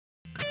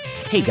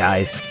Hey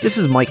guys, this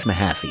is Mike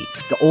Mahaffey,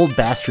 the old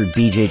bastard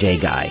BJJ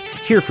guy,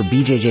 here for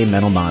BJJ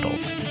Mental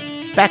Models.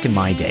 Back in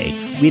my day,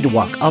 we had to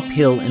walk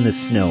uphill in the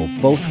snow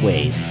both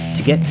ways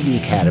to get to the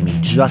academy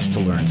just to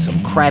learn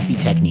some crappy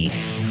technique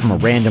from a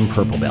random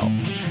purple belt.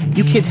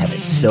 You kids have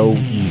it so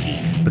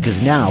easy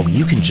because now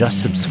you can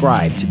just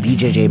subscribe to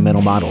BJJ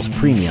Mental Models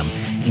Premium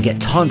and get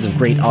tons of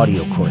great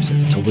audio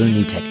courses to learn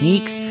new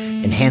techniques,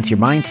 enhance your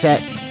mindset,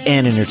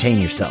 and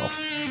entertain yourself.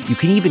 You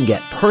can even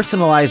get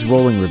personalized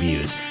rolling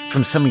reviews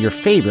from some of your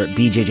favorite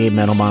BJJ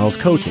Mental Models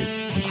coaches,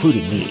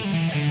 including me.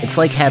 It's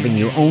like having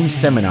your own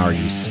seminar,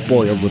 you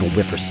spoiled little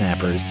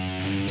whippersnappers.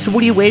 So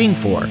what are you waiting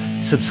for?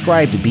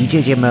 Subscribe to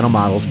BJJ Mental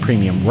Models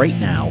Premium right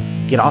now,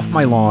 get off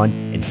my lawn,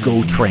 and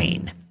go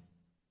train.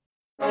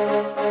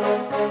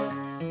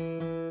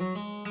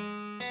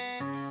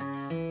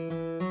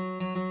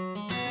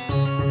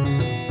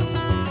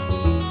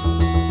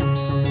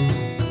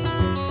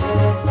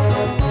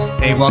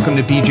 Hey, welcome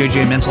to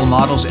BJJ Mental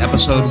Models,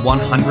 episode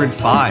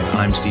 105.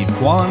 I'm Steve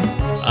Kwan.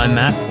 I'm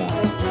Matt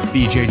Kwan.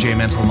 BJJ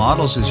Mental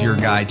Models is your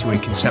guide to a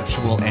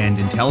conceptual and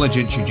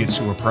intelligent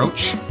jiu-jitsu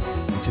approach.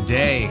 And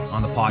today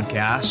on the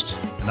podcast,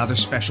 another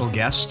special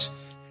guest,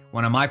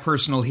 one of my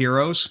personal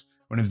heroes,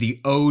 one of the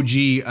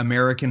OG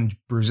American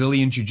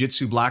Brazilian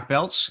jiu-jitsu black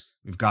belts.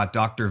 We've got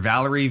Dr.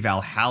 Valerie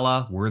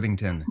Valhalla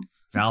Worthington.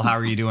 Val, how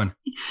are you doing?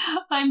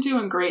 I'm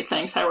doing great,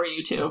 thanks. How are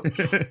you two?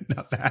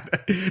 Not bad.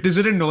 Does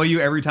it annoy you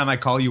every time I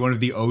call you one of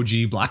the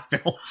OG black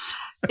belts?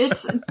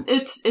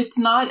 It's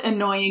not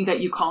annoying that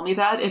you call me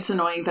that. It's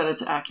annoying that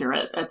it's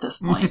accurate at this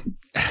point.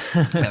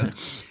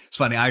 It's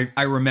funny.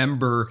 I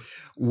remember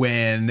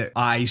when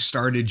I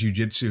started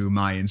jiu-jitsu,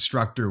 my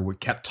instructor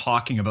kept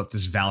talking about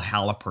this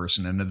Valhalla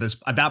person. And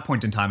at that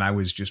point in time, I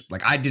was just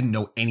like, I didn't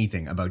know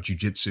anything about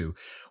jiu-jitsu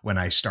when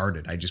I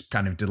started. I just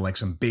kind of did like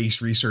some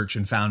base research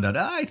and found out,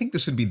 I think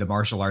this would be the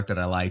martial art that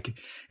I like.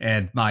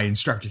 And my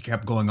instructor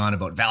kept going on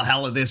about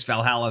Valhalla this,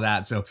 Valhalla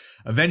that. So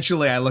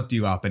eventually I looked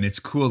you up, and it's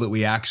cool that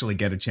we actually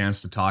get a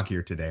chance to talk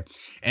here today.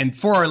 And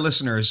for our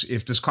listeners,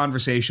 if this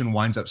conversation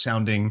winds up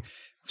sounding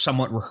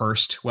somewhat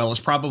rehearsed, well, it's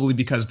probably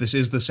because this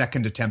is the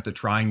second attempt at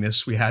trying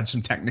this. We had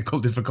some technical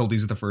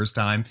difficulties the first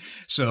time.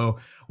 So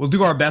we'll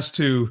do our best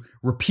to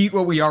repeat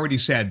what we already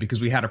said because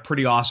we had a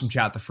pretty awesome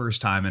chat the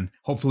first time, and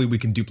hopefully we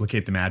can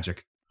duplicate the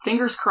magic.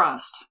 Fingers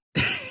crossed.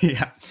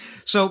 Yeah.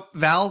 So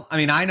Val, I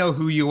mean, I know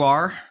who you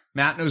are.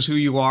 Matt knows who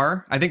you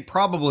are. I think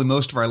probably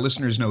most of our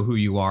listeners know who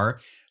you are.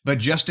 But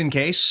just in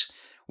case,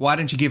 why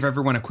don't you give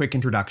everyone a quick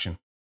introduction?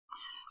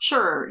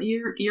 Sure.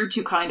 You're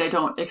too kind. I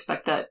don't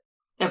expect that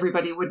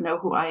everybody would know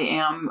who I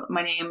am.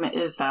 My name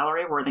is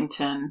Valerie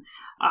Worthington.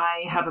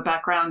 I have a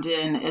background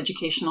in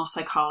educational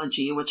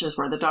psychology, which is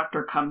where the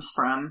doctor comes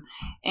from.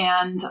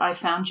 And I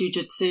found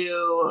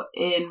jiu-jitsu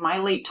in my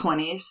late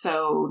 20s,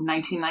 so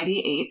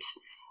 1998.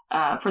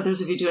 For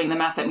those of you doing the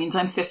math, that means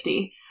I'm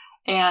 50.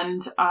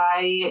 And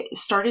I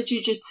started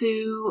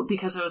jiu-jitsu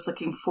because I was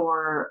looking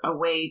for a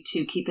way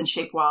to keep in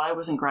shape while I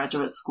was in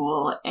graduate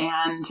school.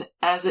 And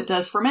as it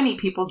does for many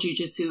people,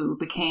 jiu-jitsu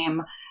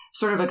became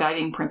sort of a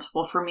guiding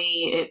principle for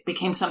me. It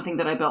became something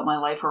that I built my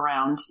life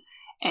around,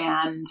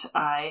 and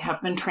I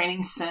have been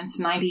training since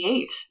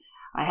 98.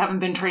 I haven't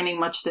been training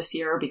much this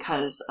year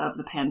because of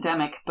the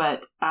pandemic,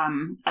 but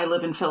I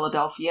live in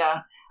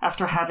Philadelphia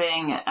after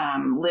having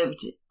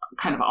lived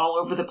kind of all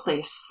over the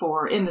place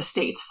in the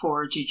States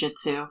for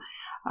jiu-jitsu.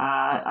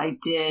 I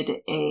did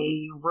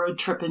a road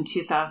trip in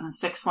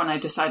 2006 when I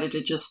decided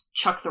to just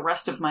chuck the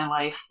rest of my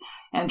life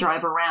and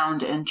drive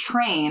around and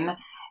train.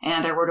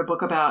 And I wrote a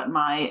book about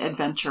my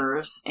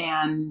adventures.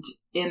 And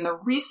in the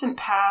recent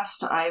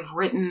past, I've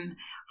written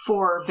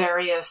for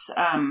various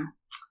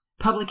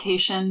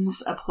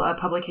publications, a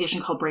publication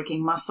called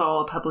Breaking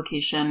Muscle, a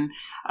publication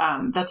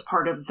that's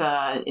part of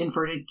the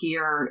Inverted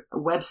Gear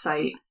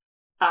website,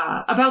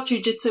 about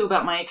jiu-jitsu,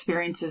 about my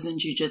experiences in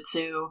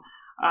jiu-jitsu.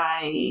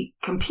 I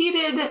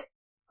competed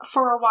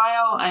for a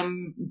while.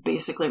 I'm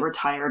basically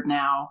retired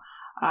now.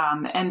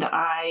 And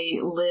I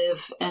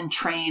live and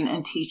train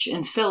and teach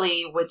in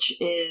Philly, which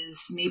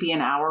is maybe an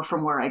hour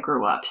from where I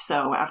grew up.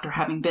 So after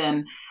having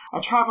been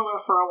a traveler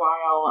for a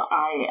while,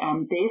 I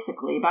am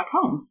basically back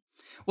home.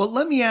 Well,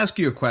 let me ask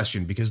you a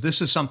question, because this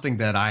is something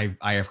that I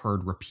have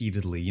heard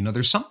repeatedly. You know,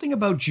 there's something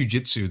about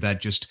jiu-jitsu that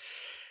just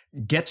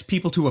gets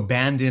people to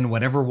abandon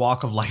whatever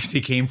walk of life they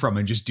came from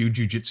and just do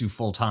jiu-jitsu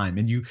full time.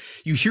 And you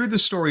hear the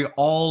story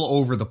all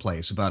over the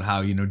place about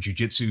how, you know,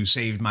 jiu-jitsu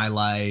saved my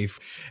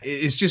life.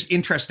 It's just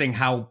interesting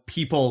how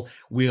people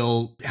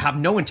will have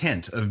no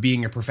intent of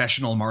being a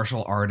professional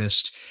martial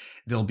artist.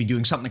 They'll be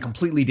doing something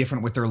completely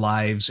different with their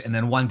lives. And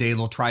then one day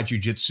they'll try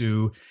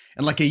jiu-jitsu.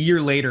 And like a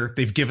year later,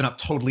 they've given up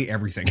totally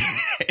everything.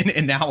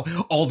 and now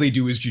all they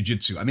do is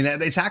jiu-jitsu. I mean,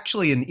 it's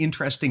actually an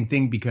interesting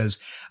thing because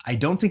I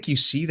don't think you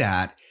see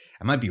that.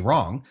 I might be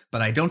wrong,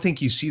 but I don't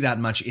think you see that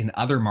much in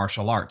other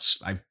martial arts.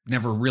 I've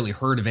never really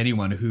heard of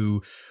anyone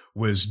who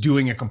was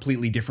doing a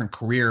completely different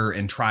career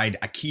and tried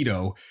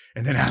Aikido,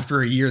 and then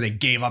after a year they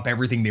gave up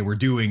everything they were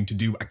doing to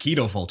do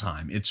Aikido full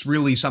time. It's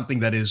really something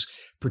that is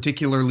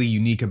particularly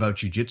unique about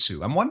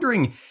jiu-jitsu. I'm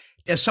wondering,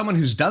 As someone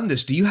who's done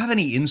this, do you have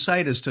any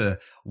insight as to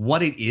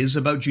what it is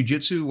about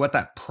jiu-jitsu, what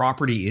that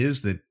property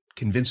is that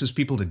convinces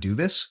people to do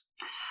this?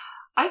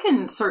 I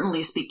can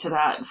certainly speak to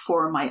that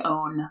for my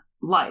own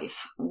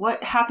life.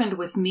 What happened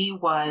with me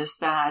was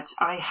that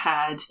I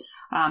had,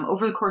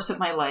 over the course of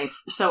my life,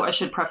 so I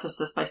should preface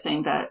this by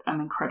saying that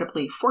I'm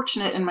incredibly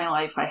fortunate in my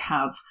life. I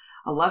have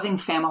a loving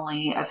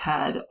family. I've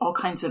had all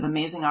kinds of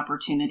amazing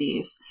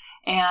opportunities.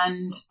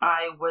 And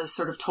I was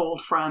sort of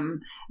told from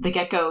the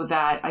get-go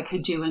that I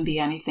could do and be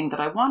anything that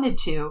I wanted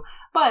to.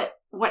 But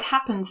what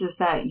happens is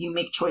that you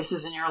make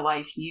choices in your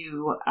life.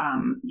 You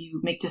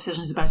make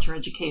decisions about your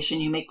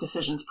education. You make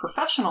decisions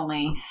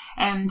professionally.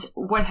 And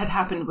what had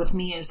happened with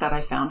me is that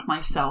I found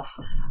myself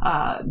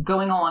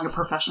going along a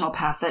professional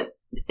path that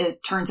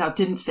it turns out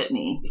didn't fit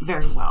me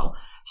very well.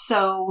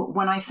 So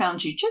when I found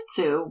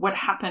jiu-jitsu, what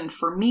happened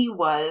for me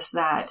was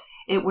that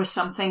it was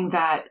something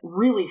that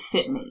really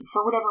fit me.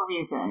 For whatever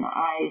reason,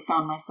 I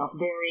found myself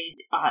very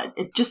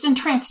just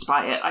entranced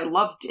by it. I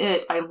loved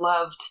it. I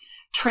loved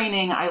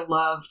training. I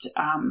loved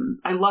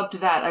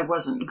that I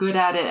wasn't good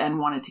at it and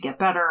wanted to get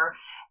better.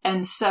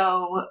 And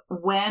so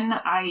when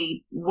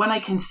I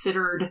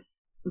considered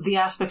the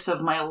aspects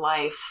of my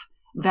life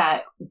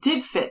that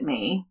did fit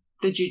me,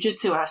 the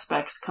jiu-jitsu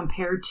aspects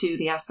compared to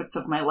the aspects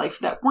of my life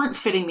that weren't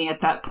fitting me at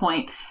that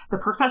point, the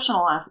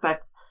professional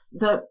aspects,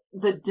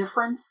 the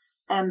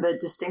difference and the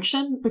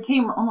distinction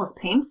became almost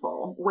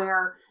painful,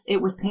 where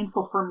it was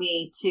painful for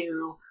me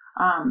to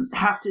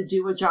have to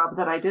do a job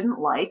that I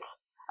didn't like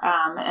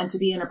and to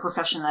be in a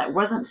profession that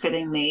wasn't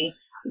fitting me,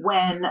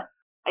 when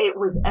it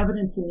was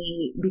evident to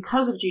me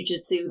because of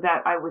jiu-jitsu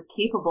that I was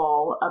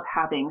capable of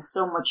having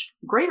so much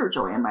greater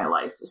joy in my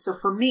life. So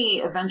for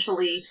me,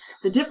 eventually,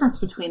 the difference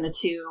between the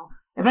two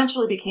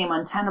eventually became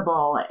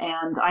untenable,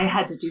 and I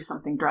had to do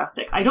something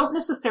drastic. I don't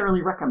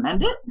necessarily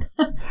recommend it,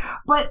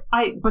 but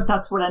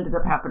that's what ended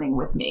up happening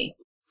with me.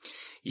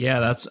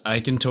 Yeah, I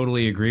can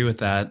totally agree with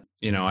that.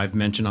 You know, I've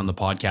mentioned on the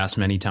podcast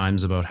many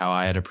times about how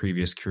I had a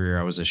previous career.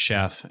 I was a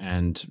chef,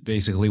 and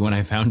basically when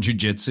I found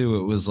jiu-jitsu,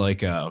 it was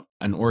like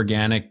an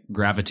organic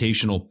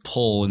gravitational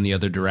pull in the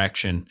other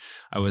direction.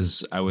 I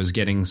was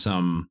getting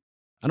some,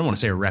 I don't want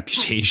to say a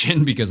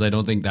reputation because I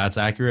don't think that's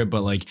accurate,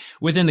 but like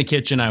within the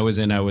kitchen I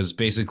was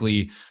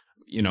basically,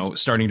 you know,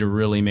 starting to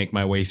really make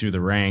my way through the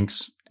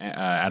ranks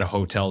at a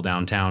hotel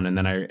downtown. And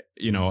then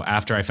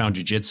after I found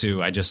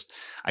jiu-jitsu,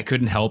 I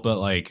couldn't help but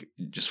like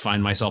just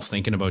find myself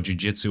thinking about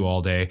jiu-jitsu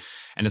all day.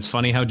 And it's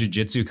funny how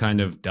jiu-jitsu kind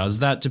of does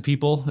that to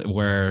people,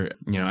 where,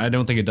 you know, I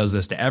don't think it does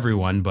this to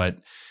everyone, but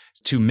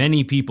to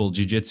many people,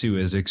 jiu-jitsu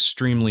is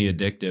extremely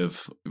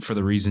addictive for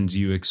the reasons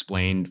you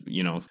explained,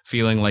 you know,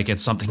 feeling like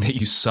it's something that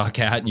you suck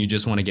at and you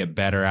just want to get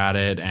better at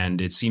it.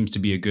 And it seems to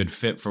be a good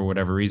fit for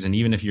whatever reason.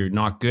 Even if you're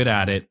not good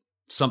at it,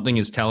 something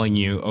is telling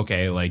you,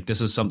 okay, like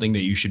this is something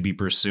that you should be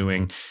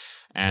pursuing.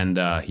 And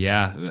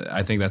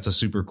I think that's a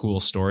super cool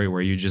story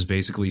where you just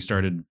basically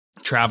started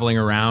traveling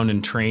around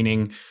and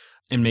training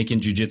and making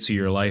jiu-jitsu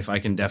your life. I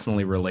can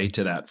definitely relate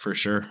to that for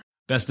sure.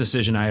 Best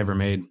decision I ever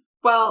made.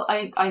 Well,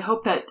 I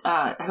hope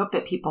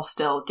that people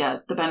still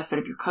get the benefit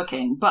of your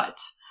cooking, but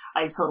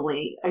I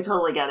totally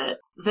get it.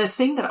 The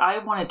thing that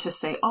I wanted to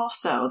say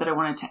also, that I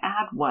wanted to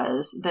add,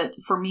 was that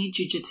for me,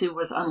 jiu-jitsu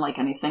was unlike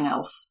anything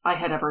else I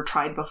had ever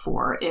tried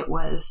before. It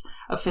was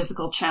a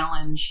physical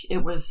challenge.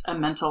 It was a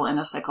mental and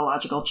a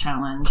psychological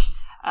challenge.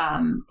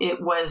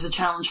 It was a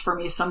challenge for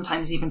me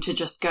sometimes even to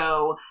just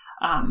go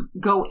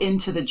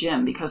into the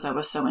gym because I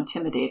was so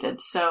intimidated.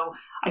 So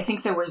I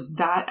think there was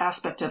that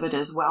aspect of it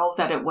as well,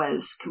 that it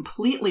was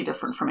completely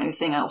different from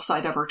anything else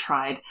I'd ever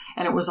tried.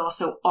 And it was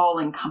also all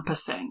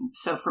encompassing.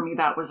 So for me,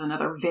 that was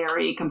another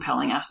very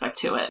compelling aspect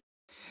to it.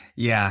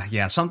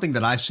 Yeah. Something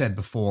that I've said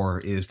before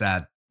is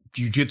that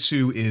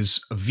jiu-jitsu is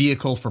a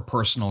vehicle for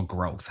personal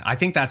growth. I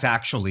think that's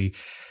actually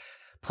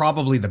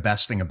probably the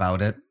best thing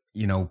about it.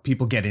 You know,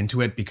 people get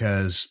into it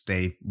because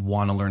they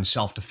want to learn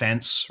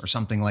self-defense or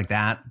something like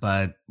that.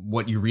 But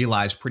what you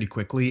realize pretty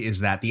quickly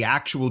is that the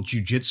actual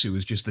jiu-jitsu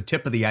is just the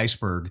tip of the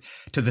iceberg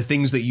to the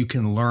things that you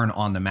can learn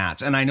on the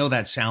mats. And I know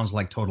that sounds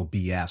like total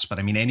BS, but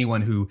I mean,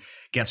 anyone who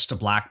gets to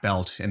black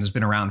belt and has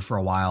been around for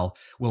a while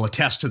will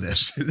attest to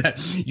this, that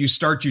you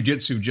start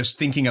jiu-jitsu just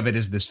thinking of it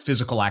as this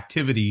physical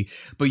activity,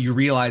 but you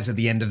realize at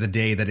the end of the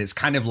day that it's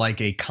kind of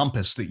like a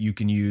compass that you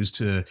can use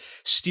to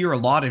steer a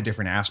lot of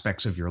different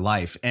aspects of your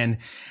life. And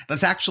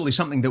that's actually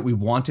something that we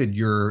wanted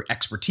your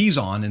expertise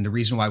on. And the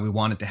reason why we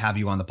wanted to have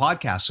you on the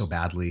podcast so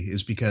badly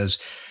is because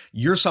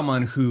you're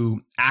someone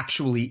who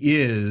actually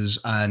is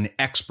an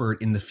expert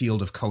in the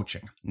field of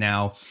coaching.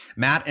 Now,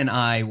 Matt and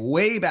I,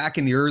 way back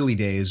in the early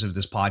days of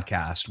this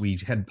podcast, we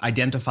had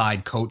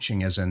identified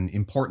coaching as an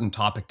important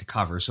topic to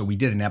cover. So we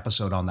did an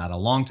episode on that a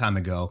long time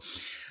ago,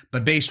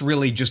 but based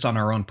really just on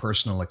our own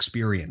personal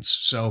experience.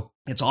 So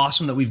it's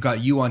awesome that we've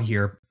got you on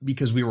here,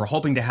 because we were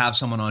hoping to have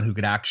someone on who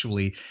could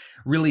actually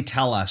really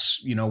tell us,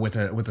 you know, with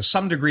a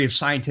some degree of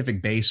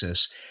scientific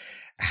basis,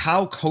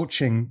 how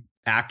coaching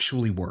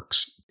actually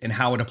works and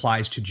how it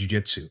applies to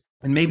jiu-jitsu.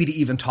 And maybe to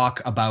even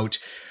talk about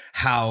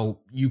how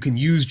you can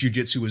use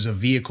jiu-jitsu as a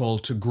vehicle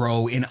to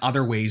grow in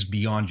other ways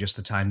beyond just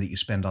the time that you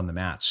spend on the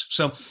mats.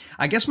 So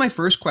I guess my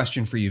first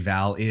question for you,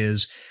 Val,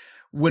 is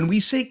when we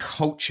say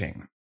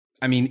coaching,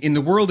 I mean, in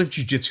the world of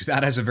jiu-jitsu,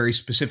 that has a very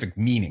specific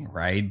meaning,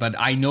 right? But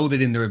I know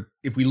that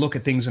if we look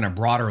at things in a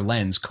broader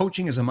lens,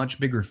 coaching is a much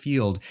bigger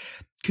field.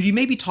 Could you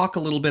maybe talk a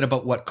little bit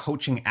about what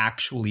coaching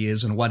actually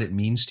is and what it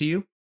means to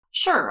you?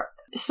 Sure.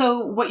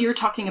 So what you're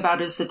talking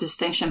about is the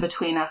distinction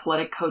between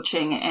athletic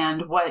coaching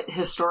and what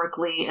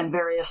historically and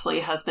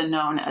variously has been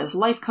known as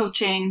life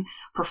coaching,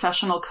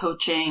 professional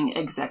coaching,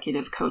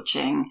 executive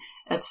coaching,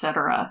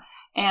 etc.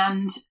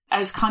 And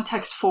as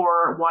context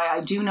for why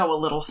I do know a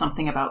little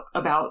something about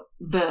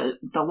the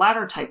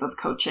latter type of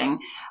coaching,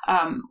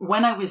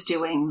 when I was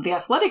doing the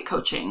athletic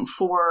coaching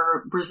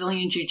for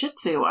Brazilian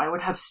Jiu-Jitsu, I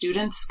would have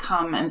students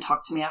come and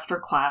talk to me after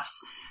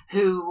class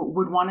who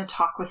would want to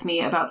talk with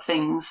me about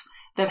things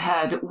that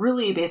had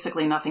really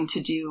basically nothing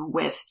to do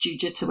with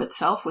jiu-jitsu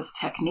itself, with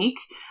technique.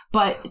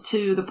 But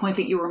to the point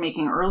that you were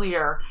making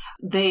earlier,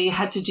 they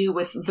had to do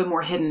with the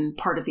more hidden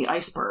part of the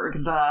iceberg.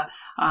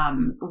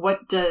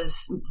 What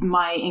does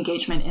my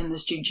engagement in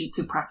this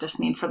jiu-jitsu practice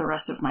mean for the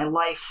rest of my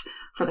life,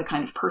 for the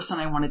kind of person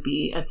I want to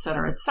be, et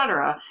cetera, et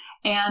cetera.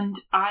 And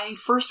I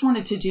first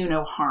wanted to do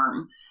no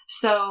harm.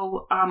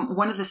 So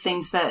one of the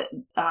things that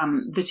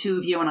the two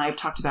of you and I have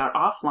talked about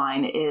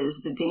offline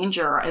is the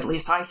danger, at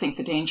least I think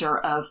the danger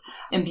of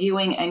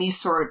imbuing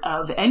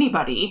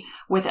anybody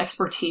with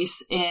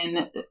expertise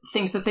in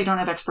things that they don't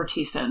have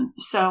expertise in.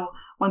 So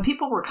when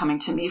people were coming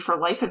to me for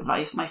life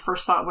advice, my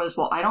first thought was,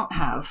 well, I don't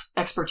have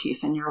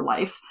expertise in your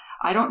life.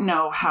 I don't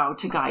know how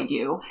to guide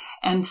you.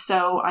 And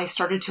so I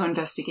started to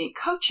investigate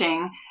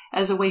coaching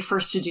as a way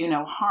first to do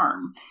no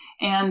harm.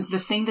 And the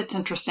thing that's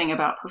interesting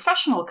about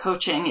professional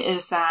coaching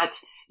is that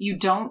you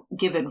don't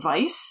give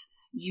advice.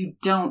 You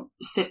don't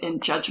sit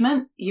in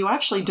judgment. You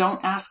actually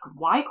don't ask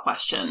why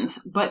questions,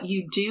 but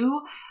you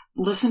do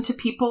listen to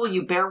people.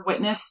 You bear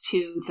witness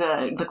to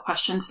the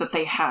questions that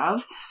they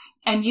have,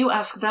 and you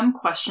ask them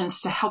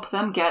questions to help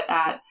them get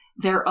at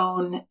their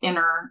own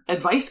inner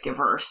advice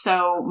giver.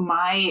 So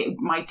my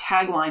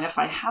tagline, if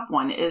I have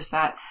one, is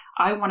that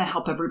I want to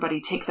help everybody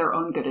take their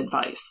own good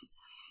advice.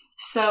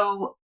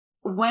 So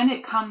when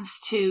it comes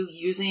to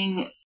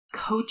using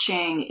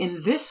coaching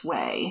in this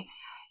way,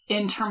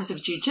 in terms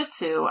of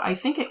jiu-jitsu, I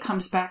think it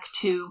comes back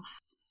to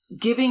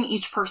giving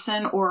each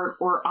person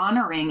or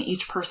honoring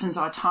each person's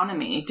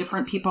autonomy.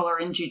 Different people are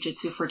in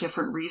jiu-jitsu for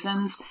different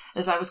reasons.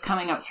 As I was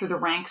coming up through the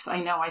ranks,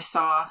 I know I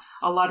saw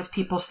a lot of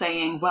people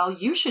saying, well,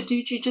 you should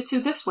do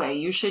jiu-jitsu this way.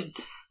 You should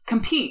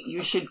compete.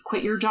 You should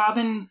quit your job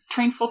and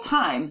train full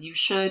time. You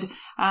should,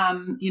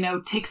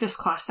 take this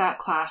class, that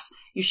class.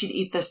 You should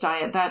eat this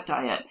diet, that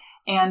diet.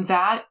 And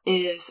that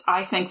is,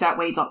 I think that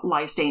way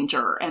lies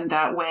danger. And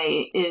that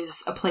way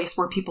is a place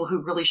where people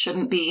who really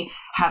shouldn't be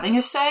having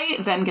a say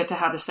then get to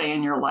have a say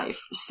in your life.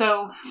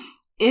 So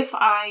if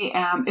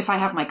I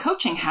have my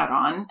coaching hat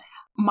on,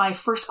 my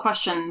first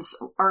questions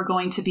are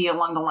going to be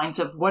along the lines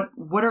of what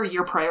are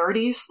your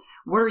priorities?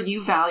 What are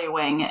you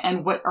valuing?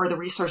 And what are the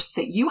resources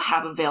that you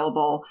have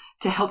available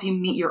to help you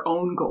meet your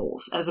own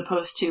goals, as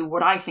opposed to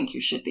what I think you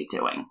should be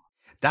doing?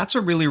 That's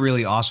a really,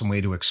 really awesome way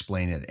to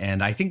explain it.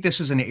 And I think this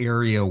is an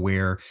area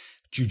where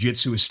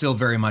jiu-jitsu is still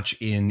very much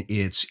in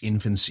its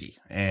infancy,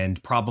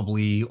 and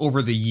probably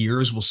over the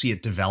years we'll see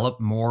it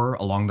develop more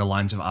along the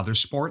lines of other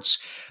sports.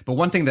 But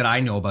one thing that I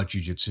know about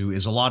jiu-jitsu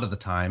is a lot of the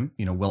time,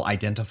 we'll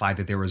identify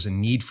that there is a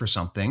need for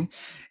something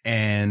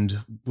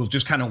and we'll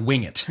just kind of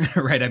wing it,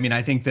 right? I mean,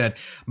 I think that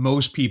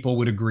most people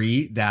would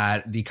agree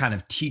that the kind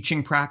of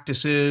teaching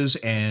practices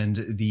and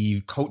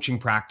the coaching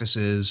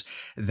practices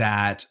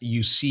that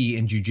you see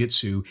in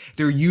jiu-jitsu,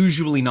 they're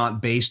usually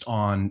not based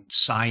on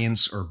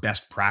science or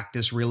best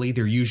practice, really.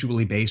 They're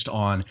usually based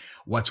on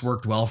what's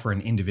worked well for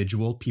an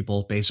individual,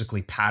 people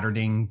basically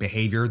patterning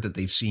behavior that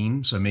they've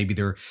seen. So maybe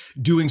they're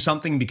doing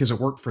something because it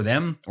worked for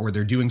them, or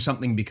they're doing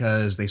something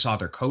because they saw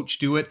their coach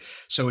do it.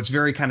 So it's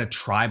very kind of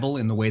tribal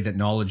in the way that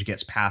knowledge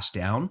gets passed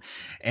down.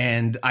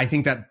 And I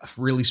think that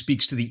really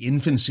speaks to the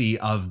infancy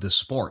of the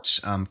sports.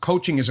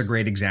 Coaching is a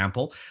great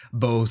example,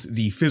 both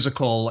the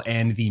physical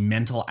and the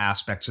mental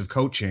aspects of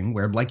coaching,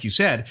 where, like you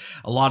said,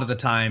 a lot of the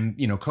time,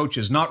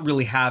 coaches not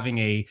really having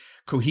a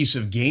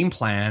cohesive game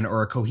plan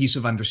or a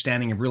cohesive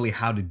understanding of really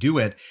how to do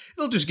it,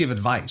 they'll just give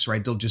advice,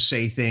 right? They'll just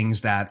say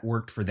things that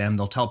worked for them.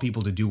 They'll tell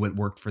people to do what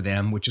worked for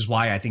them, which is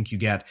why I think you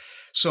get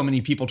so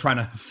many people trying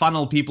to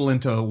funnel people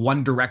into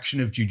one direction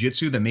of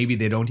jiu-jitsu that maybe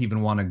they don't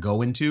even want to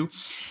go into.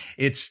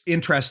 It's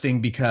interesting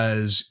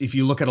because if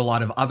you look at a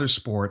lot of other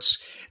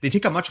sports, they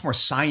take a much more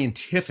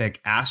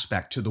scientific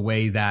aspect to the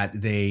way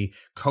that they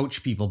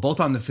coach people, both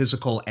on the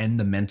physical and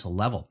the mental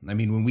level. I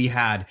mean, when we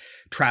had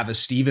Travis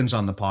Stevens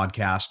on the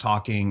podcast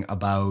talking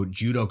about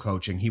judo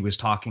coaching, he was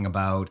talking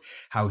about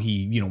how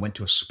he, went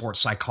to a sports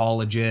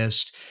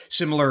psychologist,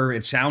 similar,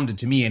 it sounded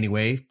to me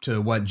anyway,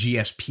 to what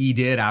GSP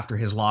did after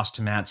his loss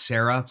to Matt Serra.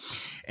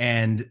 Kyocera.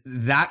 And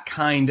that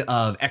kind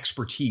of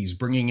expertise,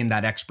 bringing in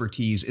that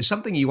expertise, is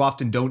something you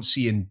often don't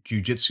see in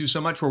jiu-jitsu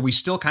so much, where we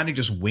still kind of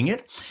just wing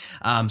it.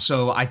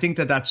 So I think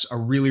that that's a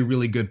really,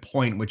 really good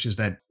point, which is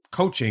that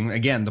coaching,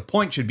 again, the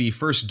point should be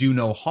first do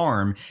no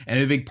harm. And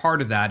a big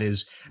part of that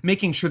is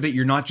making sure that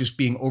you're not just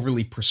being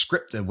overly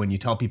prescriptive when you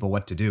tell people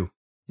what to do.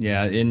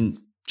 Yeah. In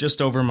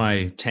just over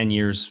my 10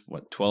 years,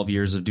 12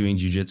 years of doing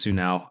jiu-jitsu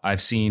now,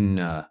 I've been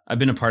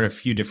a part of a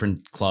few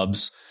different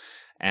clubs.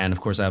 And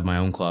of course, I have my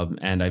own club,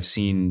 and I've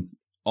seen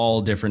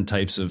all different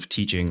types of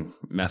teaching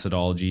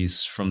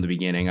methodologies from the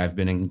beginning. I've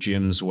been in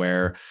gyms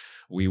where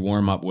we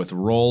warm up with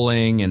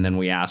rolling, and then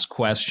we ask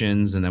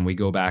questions, and then we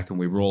go back and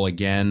we roll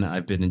again.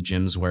 I've been in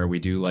gyms where we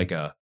do like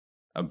a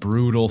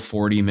brutal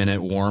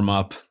 40-minute warm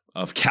up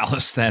of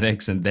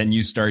calisthenics, and then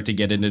you start to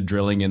get into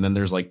drilling, and then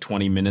there's like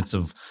 20 minutes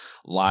of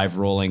live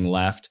rolling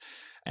left.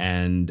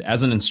 And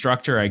as an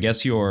instructor, I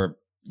guess your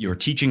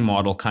teaching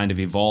model kind of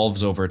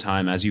evolves over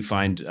time as you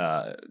find,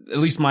 at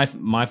least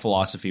my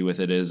philosophy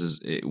with it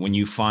is when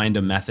you find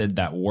a method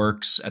that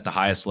works at the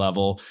highest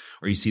level,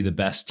 or you see the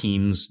best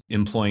teams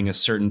employing a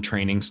certain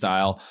training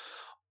style,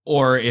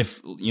 or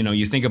if,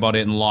 you think about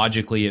it and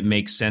logically it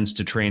makes sense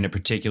to train a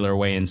particular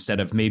way instead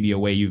of maybe a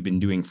way you've been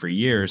doing for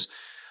years.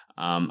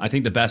 I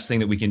think the best thing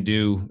that we can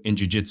do in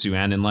jiu-jitsu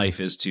and in life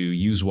is to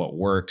use what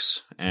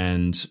works.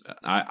 And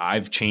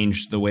I've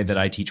changed the way that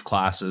I teach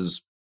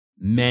classes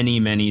many,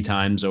 many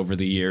times over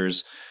the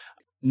years.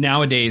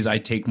 Nowadays, I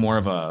take more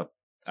of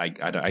I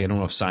don't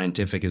know if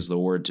scientific is the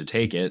word to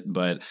take it,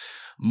 but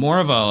more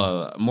of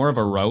a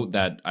route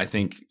that I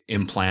think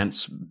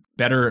implants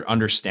better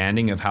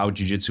understanding of how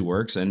jiu-jitsu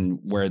works, and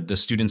where the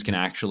students can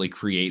actually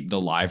create the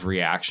live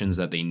reactions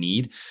that they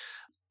need.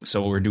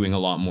 So we're doing a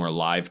lot more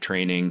live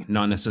training,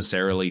 not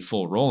necessarily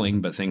full rolling,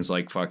 but things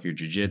like fuck your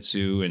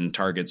jiu-jitsu and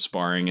target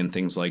sparring and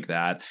things like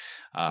that.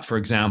 For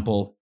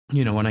example,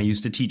 when I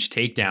used to teach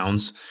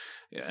takedowns,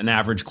 an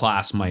average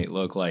class might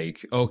look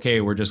like, okay,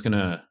 we're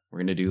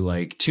going to do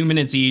like 2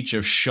 minutes each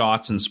of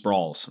shots and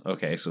sprawls.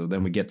 Okay. So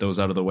then we get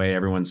those out of the way.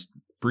 Everyone's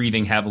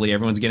breathing heavily.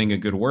 Everyone's getting a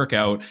good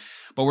workout,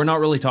 but we're not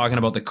really talking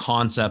about the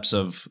concepts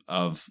of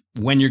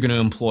when you're going to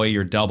employ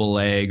your double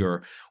leg,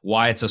 or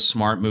why it's a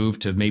smart move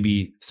to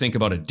maybe think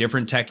about a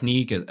different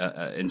technique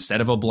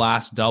instead of a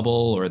blast double,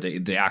 or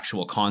the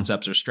actual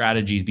concepts or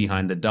strategies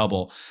behind the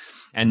double.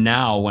 And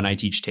now when I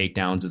teach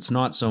takedowns, it's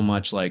not so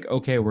much like,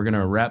 okay, we're going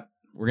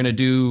to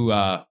do,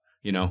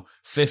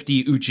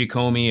 50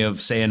 uchikomi of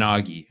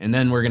Seoinage, and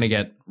then we're going to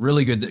get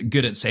really good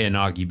at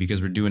Seoinage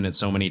because we're doing it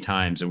so many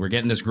times and we're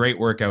getting this great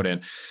workout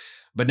in.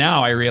 But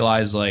now I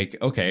realize, like,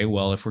 okay,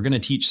 well, if we're going to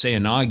teach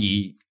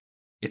Seoinage,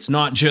 it's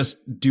not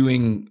just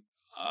doing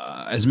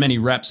as many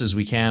reps as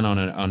we can on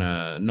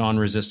a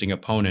non-resisting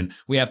opponent.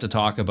 We have to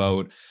talk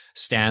about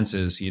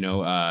stances,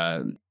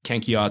 Kenkyatsu,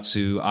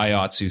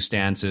 Aiatsu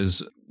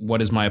stances.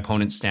 What is my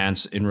opponent's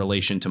stance in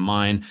relation to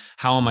mine?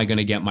 How am I going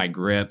to get my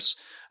grips?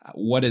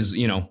 What is,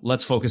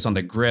 let's focus on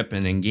the grip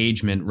and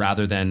engagement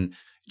rather than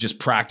just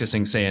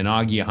practicing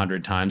Seoinage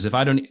 100 times.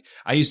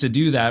 I used to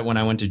do that when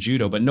I went to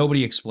judo, but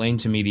nobody explained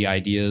to me the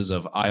ideas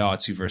of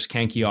Aiatsu versus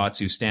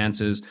Kenkyatsu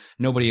stances.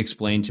 Nobody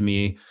explained to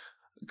me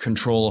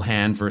control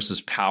hand versus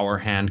power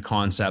hand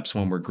concepts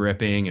when we're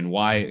gripping, and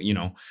why,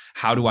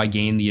 how do I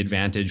gain the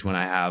advantage when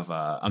I have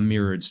a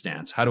mirrored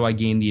stance? How do I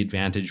gain the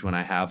advantage when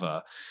I have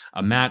a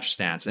match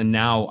stance? And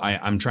now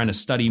I'm trying to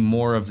study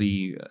more of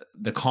the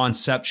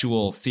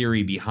conceptual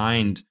theory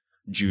behind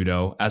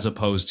judo, as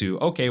opposed to,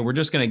 okay, we're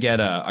just going to get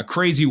a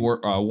crazy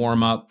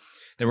warm up.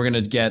 Then we're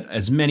going to get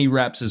as many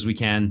reps as we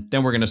can.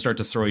 Then we're going to start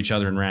to throw each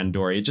other in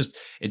randori.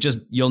 It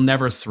just, you'll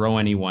never throw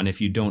anyone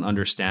if you don't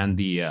understand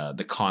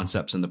the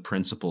concepts and the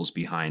principles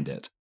behind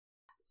it.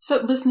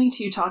 So listening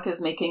to you talk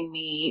is making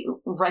me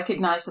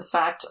recognize the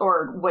fact,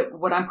 or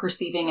what I'm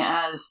perceiving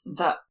as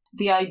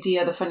the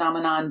idea, the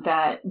phenomenon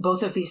that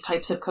both of these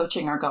types of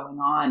coaching are going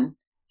on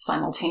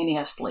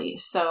simultaneously.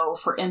 So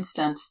for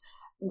instance,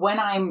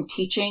 when I'm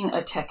teaching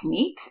a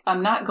technique,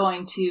 I'm not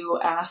going to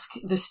ask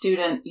the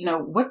student,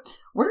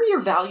 what are your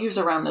values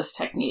around this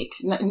technique?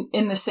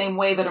 In the same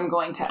way that I'm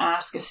going to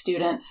ask a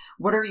student,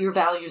 what are your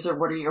values or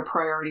what are your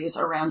priorities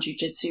around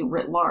jiu-jitsu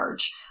writ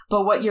large?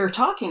 But what you're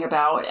talking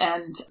about,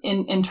 and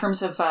in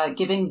terms of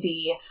giving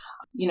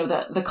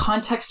the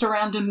context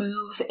around a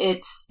move,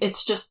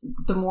 it's just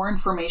the more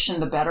information,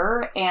 the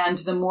better. And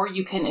the more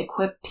you can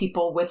equip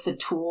people with the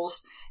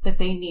tools that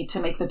they need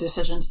to make the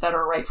decisions that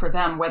are right for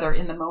them, whether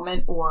in the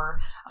moment or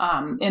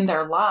in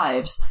their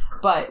lives.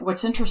 But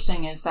what's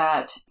interesting is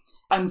that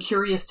I'm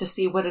curious to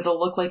see what it'll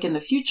look like in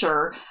the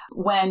future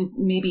when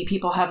maybe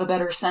people have a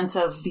better sense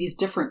of these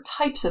different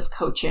types of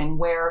coaching,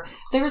 where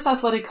there's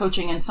athletic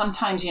coaching, and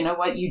sometimes,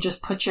 you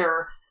just put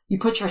your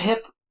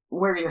hip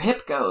where your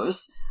hip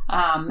goes.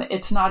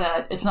 It's not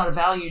a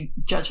value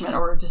judgment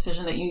or a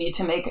decision that you need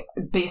to make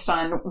based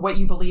on what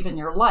you believe in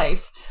your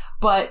life,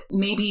 but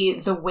maybe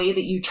the way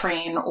that you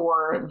train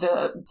or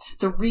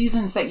the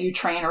reasons that you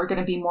train are going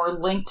to be more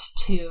linked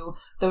to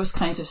those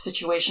kinds of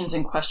situations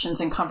and questions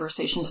and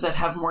conversations that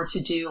have more to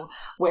do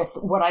with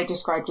what I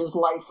described as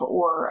life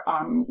or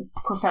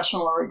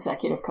professional or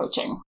executive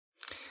coaching.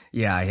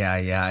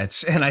 Yeah.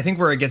 And I think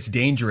where it gets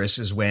dangerous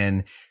is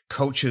when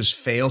coaches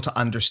fail to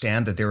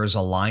understand that there is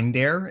a line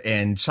there,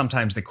 and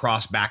sometimes they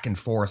cross back and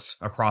forth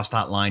across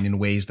that line in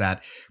ways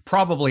that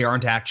probably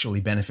aren't actually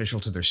beneficial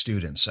to their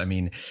students. I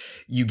mean,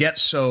 you get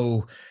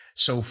so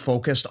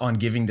focused on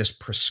giving this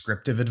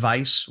prescriptive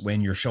advice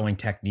when you're showing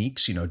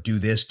techniques, do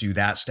this, do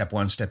that, step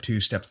 1, step 2,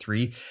 step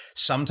 3.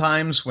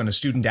 Sometimes when a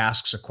student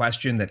asks a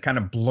question that kind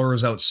of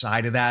blurs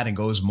outside of that and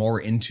goes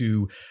more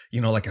into,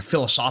 like a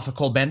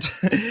philosophical bent,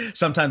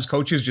 sometimes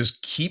coaches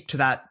just keep to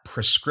that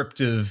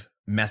prescriptive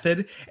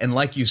method. And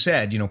like you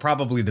said,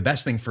 probably the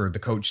best thing for the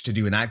coach to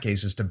do in that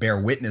case is to bear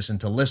witness and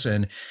to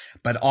listen.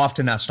 But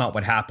often that's not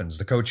what happens.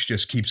 The coach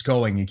just keeps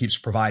going and keeps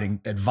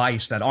providing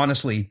advice that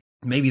honestly,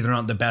 maybe they're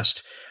not the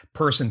best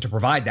person to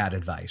provide that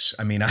advice.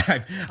 I mean,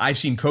 I've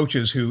seen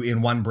coaches who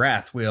in one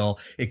breath will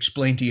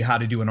explain to you how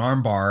to do an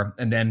arm bar,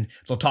 and then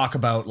they'll talk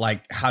about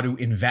like how to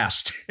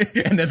invest.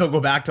 And then they'll go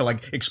back to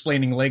like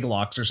explaining leg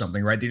locks or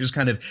something, right? They just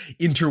kind of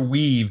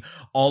interweave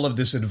all of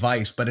this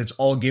advice, but it's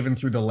all given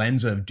through the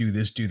lens of do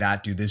this, do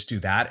that, do this, do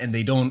that. And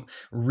they don't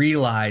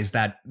realize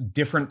that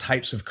different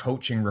types of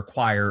coaching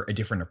require a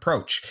different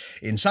approach.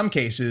 In some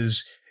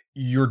cases,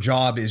 your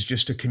job is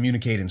just to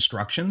communicate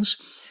instructions.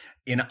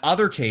 In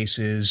other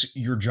cases,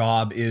 your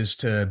job is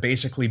to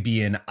basically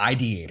be an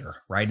ideator,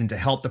 right? And to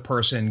help the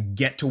person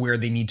get to where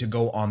they need to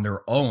go on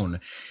their own.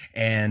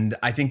 And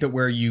I think that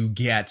where you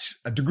get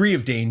a degree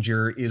of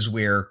danger is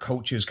where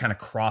coaches kind of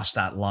cross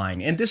that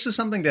line. And this is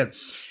something that,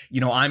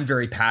 I'm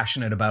very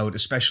passionate about,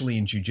 especially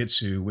in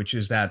jiu-jitsu, which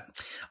is that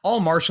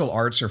all martial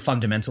arts are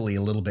fundamentally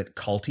a little bit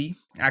culty.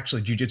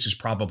 Actually, jiu-jitsu is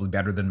probably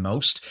better than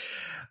most.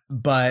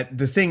 But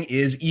the thing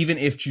is, even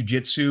if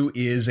jiu-jitsu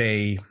is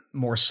a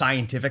more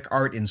scientific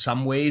art in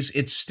some ways,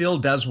 it still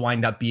does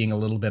wind up being a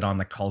little bit on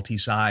the culty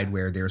side,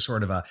 where there's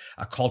sort of a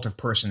cult of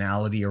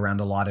personality around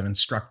a lot of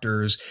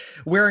instructors.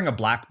 Wearing a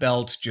black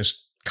belt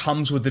just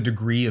comes with a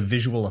degree of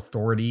visual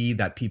authority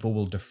that people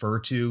will defer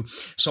to.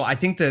 So I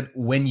think that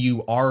when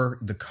you are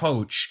the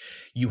coach,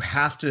 you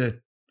have to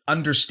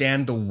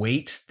understand the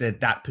weight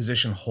that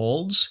position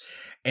holds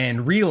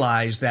and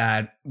realize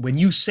that when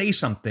you say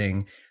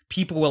something,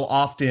 people will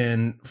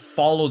often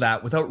follow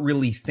that without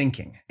really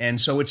thinking.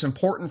 And so it's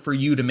important for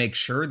you to make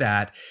sure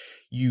that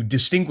you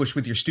distinguish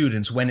with your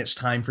students when it's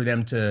time for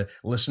them to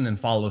listen and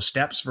follow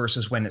steps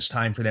versus when it's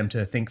time for them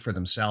to think for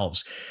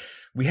themselves.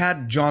 We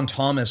had John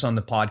Thomas on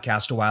the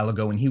podcast a while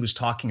ago, and he was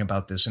talking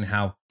about this and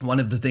how one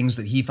of the things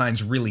that he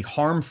finds really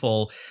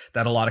harmful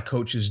that a lot of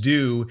coaches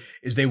do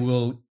is they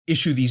will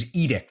issue these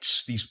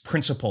edicts, these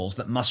principles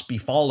that must be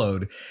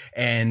followed.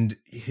 And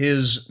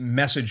his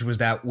message was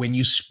that when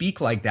you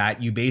speak like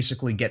that, you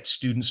basically get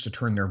students to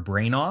turn their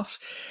brain off.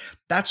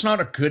 That's not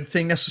a good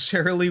thing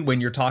necessarily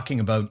when you're talking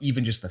about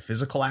even just the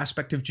physical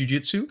aspect of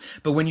jiu-jitsu.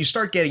 But when you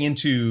start getting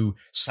into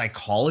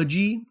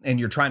psychology and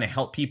you're trying to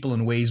help people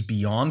in ways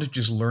beyond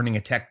just learning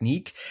a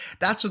technique,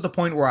 that's at the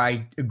point where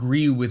I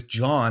agree with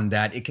John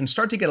that it can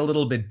start to get a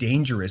little bit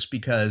dangerous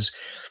because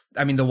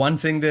I mean, the one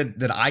thing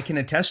that I can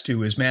attest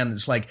to is, man,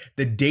 it's like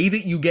the day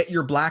that you get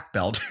your black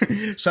belt,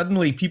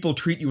 suddenly people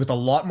treat you with a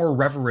lot more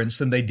reverence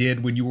than they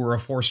did when you were a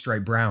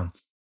 4-stripe brown.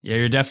 Yeah,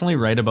 you're definitely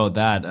right about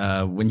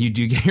that. When you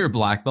do get your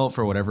black belt,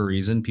 for whatever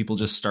reason, people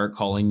just start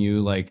calling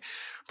you like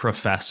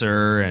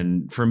professor.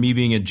 And for me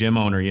being a gym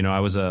owner,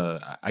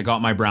 I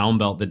got my brown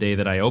belt the day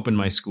that I opened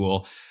my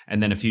school.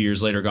 And then a few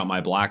years later got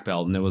my black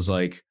belt. And it was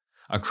like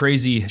a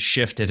crazy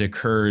shift had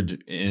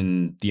occurred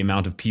in the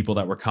amount of people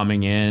that were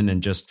coming in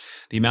and just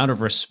the amount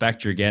of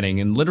respect you're getting.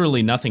 And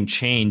literally nothing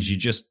changed.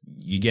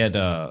 You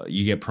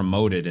get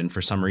promoted. And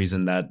for some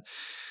reason that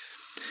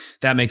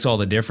makes all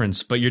the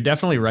difference. But you're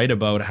definitely right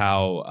about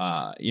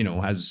how,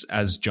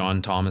 as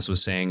John Thomas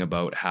was saying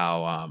about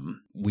how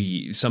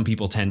some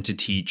people tend to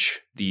teach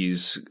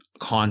these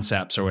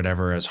concepts or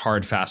whatever as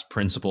hard, fast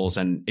principles,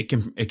 and it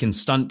can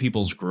stunt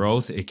people's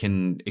growth. It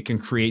can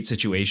create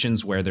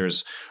situations where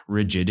there's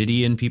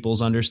rigidity in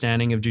people's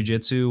understanding of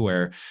jiu-jitsu,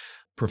 where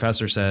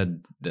professor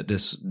said that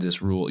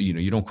this rule,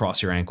 you don't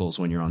cross your ankles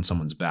when you're on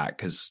someone's back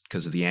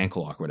because of the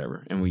ankle lock or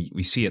whatever. And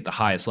we see at the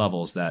highest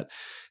levels that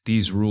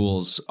these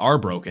rules are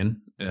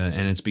broken,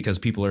 and it's because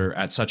people are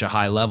at such a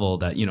high level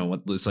that,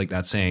 it's like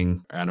that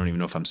saying, I don't even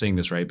know if I'm saying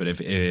this right, but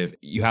if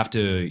you have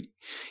to,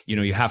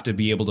 you have to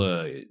be able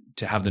to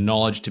have the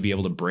knowledge to be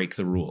able to break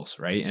the rules,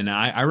 right? And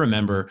I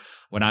remember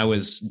when I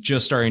was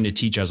just starting to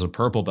teach as a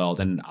purple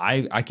belt, and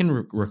I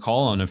can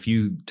recall on a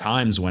few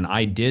times when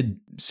I did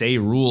say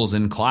rules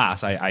in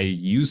class, I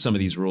used some of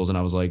these rules and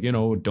I was like,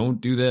 don't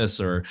do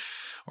this or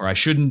I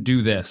shouldn't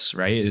do this,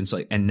 right? And it's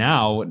like, and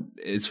now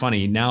it's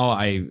funny,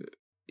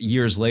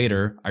 years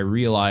later, I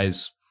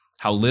realize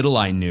how little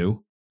I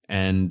knew,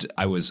 and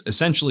I was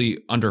essentially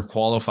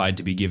underqualified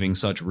to be giving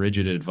such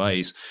rigid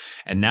advice.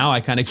 And now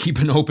I kind of keep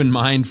an open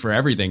mind for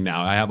everything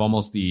now. I have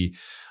almost the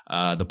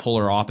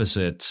polar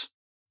opposite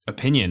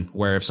opinion,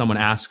 where if someone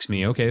asks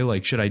me, okay,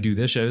 like, should I do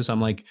this?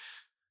 I'm like,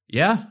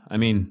 Yeah. I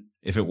mean,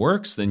 if it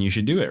works, then you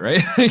should do it,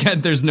 right?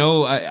 There's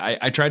no,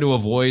 I try to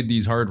avoid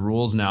these hard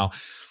rules now.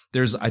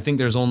 I think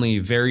there's only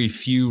very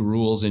few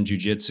rules in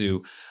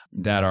jiu-jitsu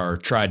that are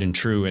tried and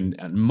true. And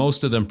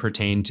most of them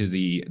pertain to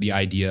the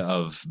idea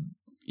of,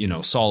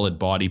 solid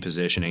body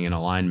positioning and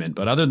alignment.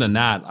 But other than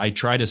that, I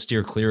try to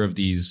steer clear of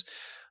these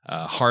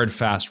hard,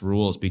 fast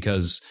rules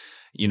because,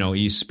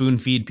 you spoon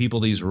feed people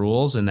these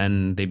rules and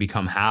then they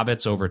become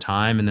habits over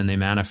time and then they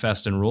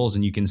manifest in rules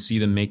and you can see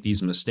them make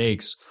these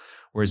mistakes.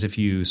 Whereas if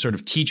you sort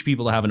of teach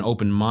people to have an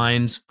open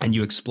mind and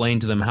you explain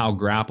to them how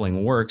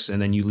grappling works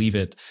and then you leave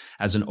it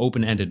as an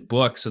open-ended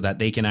book so that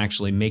they can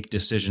actually make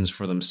decisions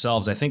for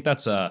themselves, I think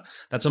that's a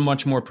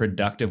much more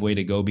productive way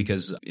to go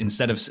because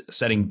instead of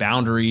setting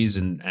boundaries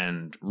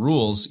and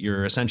rules,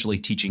 you're essentially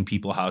teaching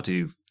people how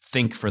to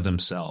think for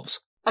themselves.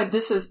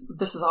 This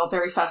is all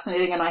very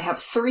fascinating, and I have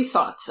 3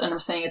 thoughts, and I'm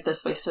saying it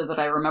this way so that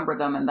I remember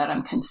them and that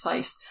I'm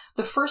concise.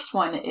 The first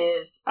one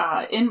is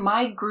in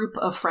my group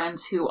of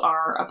friends who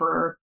are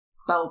upper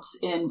belts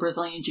in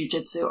Brazilian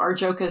Jiu-Jitsu, our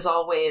joke is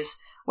always,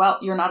 well,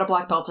 you're not a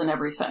black belt in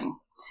everything.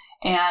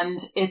 And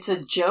it's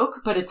a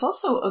joke, but it's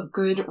also a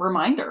good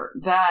reminder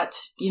that,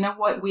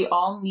 we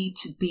all need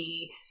to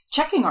be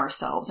checking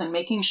ourselves and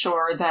making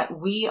sure that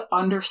we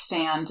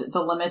understand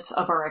the limits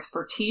of our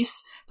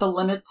expertise,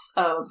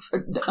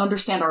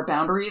 understand our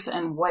boundaries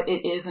and what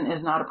it is and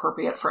is not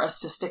appropriate for us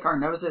to stick our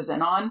noses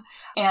in on.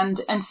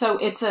 And so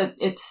it's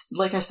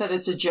like I said,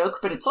 it's a joke,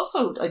 but it's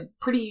also a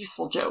pretty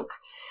useful joke.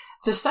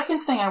 The second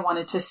thing I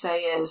wanted to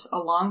say is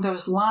along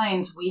those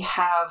lines, we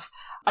have,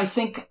 I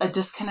think, a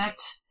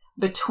disconnect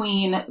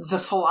between the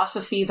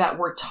philosophy that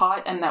we're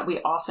taught and that we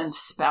often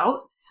spout,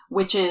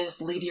 which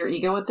is leave your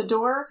ego at the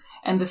door,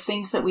 and the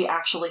things that we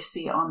actually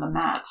see on the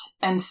mat.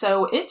 And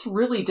so it's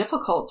really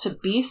difficult to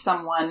be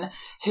someone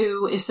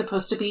who is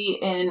supposed to be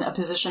in a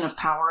position of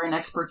power and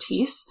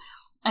expertise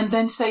and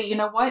then say, you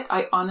know what,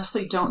 I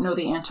honestly don't know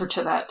the answer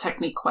to that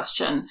technique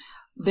question.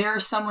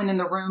 There's someone in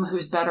the room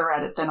who's better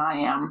at it than I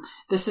am.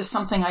 This is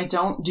something I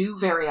don't do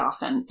very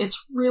often.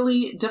 It's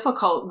really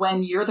difficult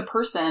when you're the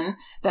person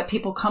that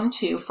people come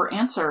to for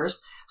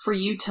answers, for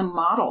you to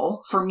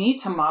model, for me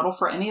to model,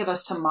 for any of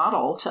us to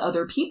model to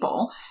other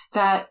people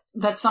that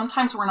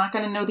sometimes we're not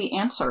going to know the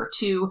answer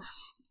to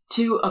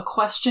a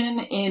question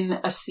in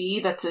a sea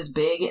that's as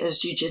big as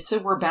jiu-jitsu.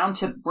 We're bound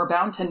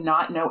to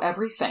not know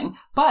everything,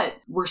 but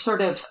we're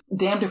sort of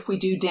damned if we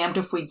do, damned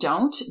if we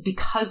don't,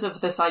 because of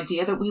this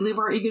idea that we leave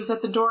our egos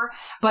at the door.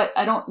 But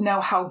I don't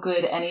know how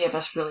good any of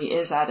us really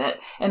is at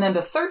it. And then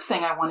the third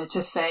thing I wanted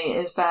to say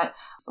is that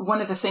one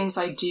of the things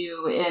I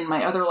do in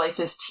my other life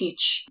is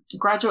teach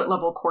graduate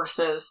level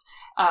courses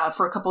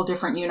for a couple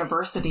different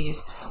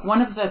universities.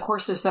 One of the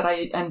courses that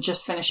I am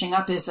just finishing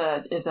up is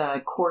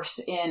a course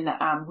in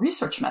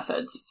research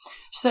methods.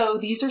 So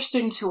these are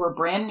students who are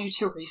brand new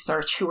to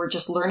research, who are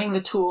just learning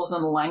the tools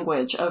and the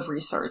language of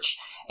research.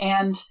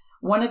 And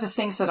one of the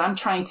things that I'm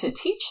trying to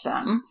teach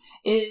them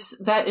is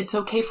that it's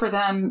okay for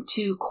them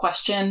to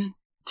question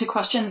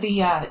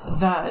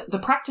the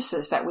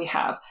practices that we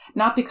have,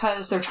 not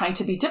because they're trying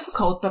to be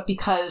difficult, but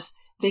because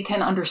they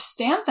can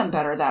understand them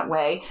better that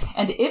way.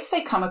 And if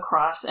they come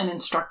across an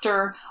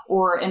instructor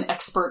or an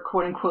expert,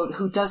 quote unquote,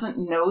 who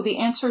doesn't know the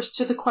answers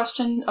to the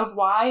question of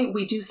why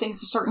we do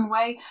things a certain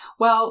way,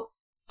 well,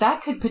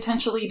 that could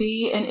potentially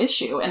be an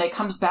issue. And it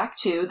comes back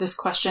to this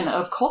question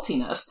of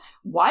cultiness.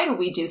 Why do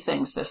we do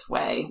things this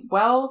way?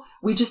 Well,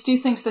 we just do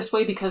things this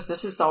way because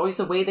this is always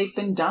the way they've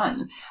been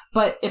done.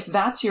 But if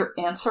that's your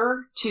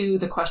answer to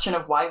the question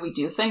of why we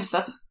do things,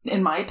 that's,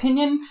 in my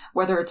opinion,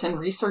 whether it's in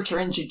research or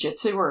in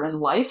jiu-jitsu or in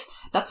life,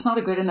 that's not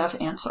a good enough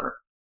answer.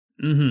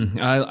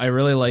 Mm-hmm. I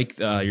really like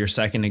your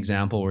second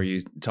example where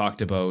you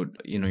talked about,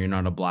 you're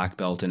not a black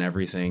belt in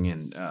everything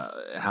and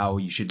how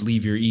you should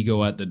leave your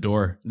ego at the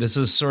door. This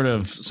is sort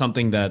of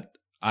something that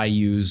I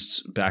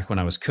used back when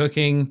I was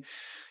cooking.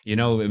 A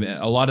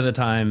lot of the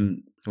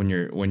time when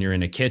you're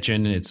in a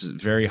kitchen, it's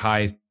very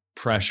high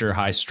pressure,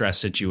 high stress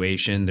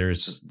situation.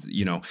 There's,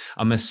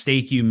 a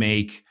mistake you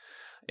make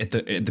at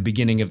the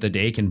beginning of the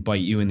day can bite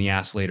you in the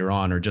ass later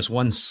on, or just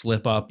one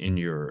slip up in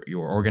your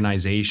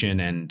organization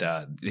and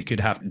it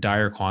could have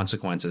dire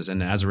consequences.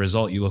 And as a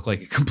result, you look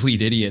like a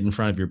complete idiot in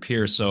front of your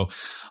peers. So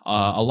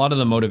a lot of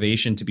the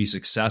motivation to be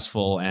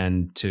successful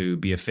and to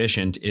be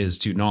efficient is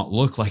to not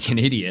look like an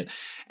idiot.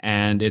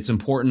 And it's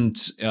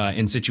important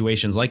in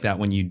situations like that,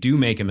 when you do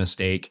make a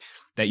mistake,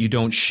 that you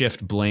don't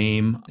shift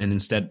blame and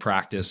instead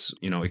practice,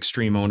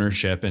 extreme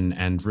ownership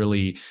and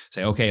really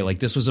say, okay, like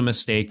this was a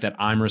mistake that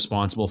I'm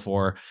responsible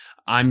for.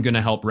 I'm going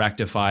to help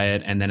rectify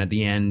it. And then at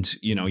the end,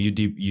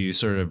 you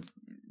sort of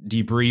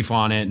debrief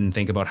on it and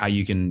think about how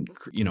you can,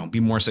 be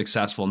more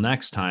successful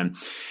next time.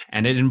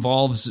 And it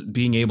involves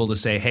being able to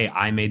say, hey,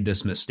 I made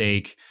this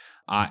mistake.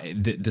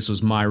 this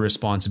was my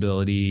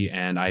responsibility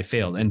and I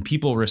failed. And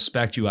people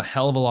respect you a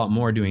hell of a lot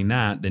more doing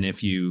that than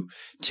if you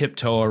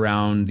tiptoe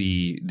around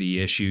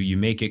the issue, you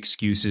make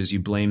excuses, you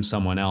blame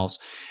someone else.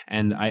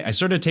 And I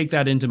sort of take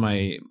that into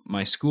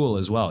my school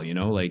as well. You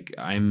know, like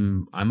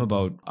I'm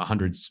about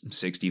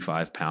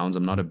 165 pounds.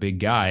 I'm not a big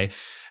guy.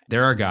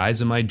 There are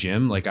guys in my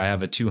gym, like I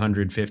have a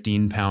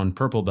 215 pound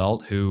purple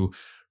belt who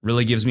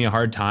really gives me a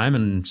hard time,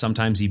 and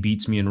sometimes he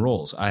beats me in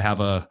rolls. I have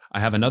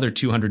another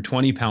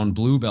 220 pound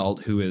blue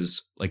belt who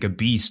is like a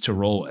beast to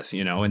roll with,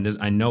 you know, and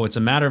I know it's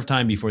a matter of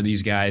time before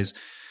these guys,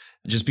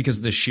 just because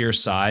of the sheer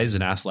size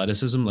and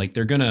athleticism, like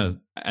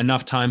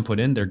enough time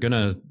put in, they're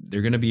gonna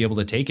be able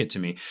to take it to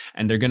me,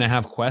 and they're gonna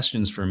have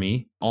questions for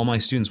me. All my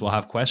students will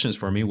have questions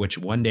for me, which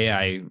one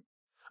day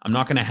I'm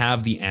not going to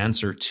have the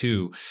answer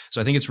to. So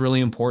I think it's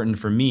really important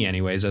for me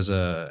anyways, as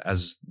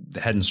the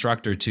head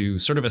instructor, to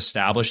sort of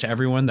establish to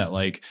everyone that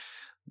like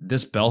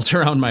this belt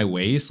around my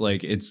waist,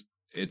 like it's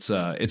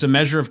a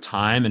measure of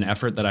time and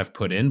effort that I've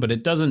put in, but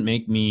it doesn't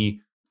make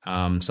me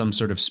some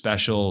sort of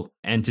special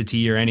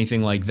entity or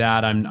anything like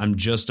that. I'm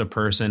just a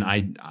person.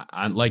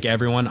 I like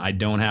everyone. I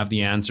don't have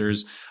the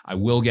answers. I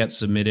will get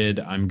submitted.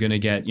 I'm going to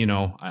get, you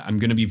know, I'm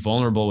going to be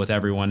vulnerable with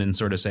everyone and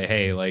sort of say,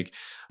 hey, like,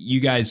 you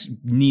guys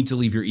need to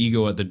leave your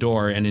ego at the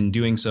door. And in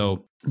doing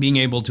so, being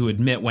able to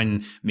admit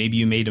when maybe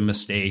you made a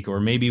mistake, or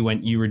maybe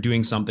when you were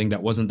doing something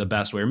that wasn't the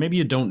best way, or maybe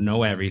you don't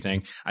know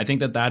everything. I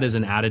think that is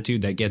an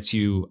attitude that gets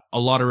you a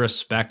lot of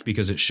respect,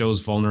 because it shows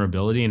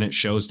vulnerability and it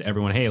shows to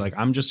everyone, hey, like,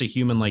 I'm just a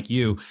human like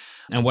you.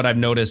 And what I've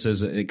noticed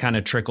is it kind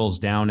of trickles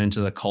down into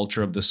the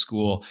culture of the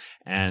school,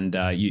 and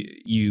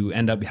you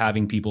end up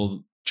having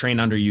people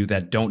train under you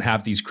that don't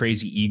have these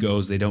crazy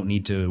egos. They don't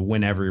need to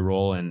win every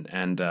role, and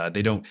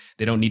they don't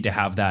need to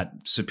have that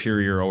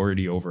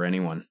superiority over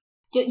anyone.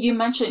 You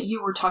mentioned,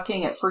 you were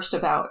talking at first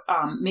about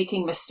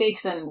making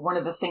mistakes, and one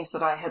of the things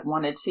that I had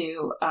wanted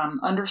to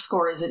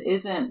underscore is it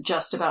isn't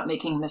just about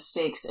making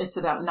mistakes. It's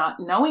about not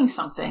knowing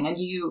something, and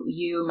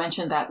you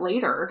mentioned that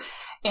later.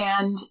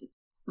 And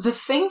the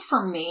thing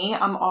for me,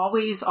 I'm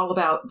always all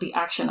about the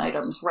action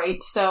items,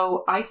 right?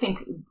 So I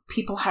think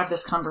people have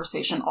this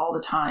conversation all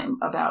the time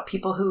about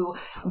people who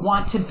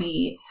want to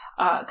be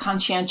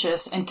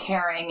conscientious and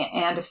caring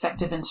and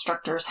effective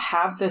instructors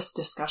have this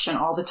discussion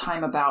all the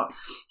time about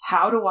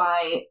how do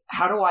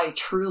I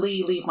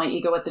truly leave my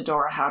ego at the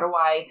door? How do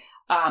I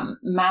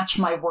match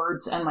my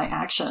words and my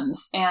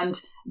actions?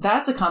 And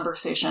that's a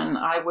conversation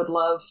I would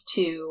love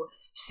to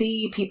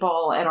see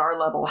people at our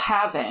level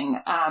having,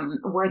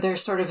 where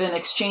there's sort of an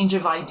exchange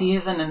of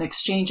ideas and an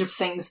exchange of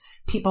things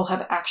people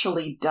have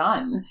actually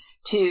done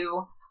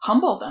to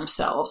humble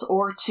themselves,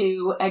 or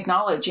to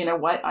acknowledge, you know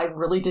what, I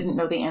really didn't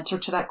know the answer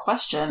to that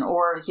question.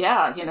 Or,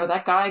 yeah, you know,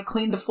 that guy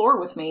cleaned the floor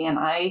with me and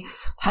I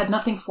had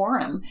nothing for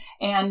him.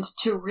 And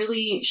to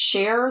really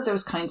share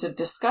those kinds of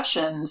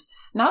discussions,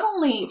 not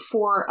only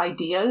for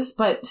ideas,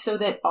 but so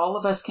that all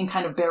of us can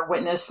kind of bear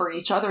witness for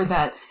each other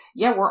that,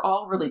 yeah,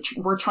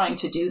 we're trying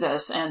to do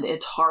this, and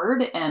it's hard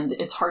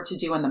to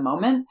do in the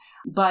moment,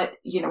 but,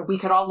 you know, we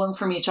could all learn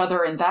from each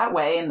other in that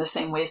way, in the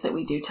same ways that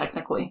we do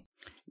technically.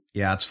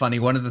 Yeah, it's funny.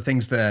 One of the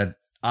things that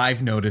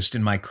I've noticed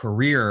in my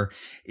career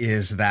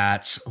is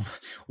that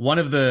one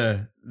of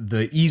the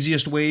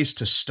easiest ways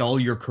to stall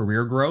your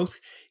career growth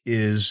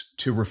is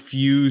to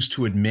refuse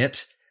to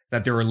admit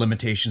that there are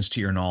limitations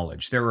to your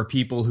knowledge. There are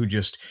people who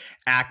just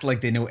act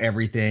like they know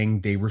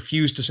everything. They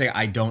refuse to say,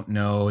 I don't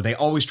know. They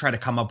always try to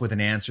come up with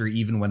an answer,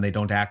 even when they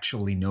don't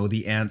actually know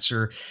the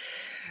answer.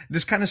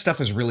 This kind of stuff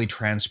is really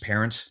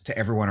transparent to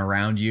everyone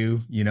around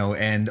you, you know,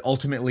 and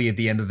ultimately at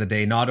the end of the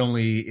day, not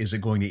only is it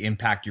going to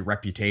impact your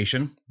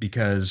reputation,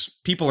 because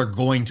people are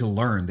going to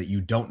learn that you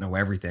don't know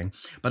everything,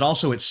 but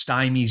also it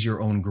stymies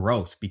your own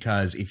growth,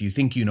 because if you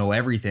think you know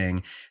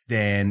everything,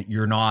 then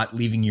you're not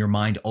leaving your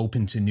mind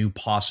open to new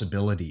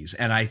possibilities.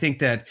 And I think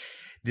that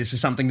this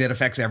is something that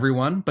affects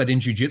everyone, but in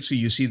jiu-jitsu,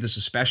 you see this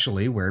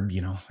especially where,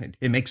 you know,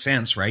 it makes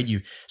sense, right?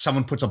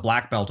 Someone puts a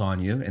black belt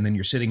on you, and then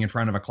you're sitting in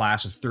front of a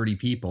class of 30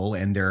 people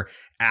and they're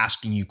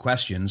asking you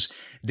questions.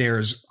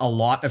 There's a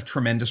lot of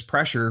tremendous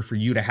pressure for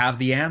you to have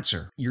the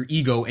answer. Your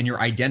ego and your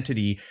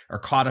identity are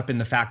caught up in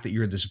the fact that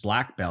you're this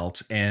black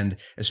belt. And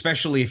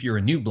especially if you're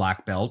a new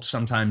black belt,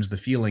 sometimes the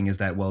feeling is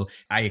that, well,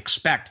 I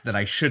expect that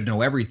I should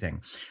know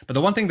everything. But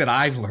the one thing that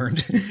I've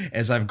learned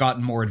as I've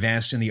gotten more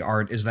advanced in the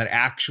art is that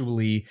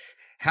actually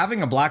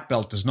having a black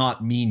belt does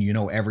not mean you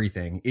know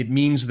everything. It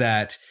means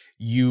that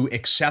you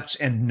accept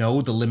and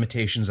know the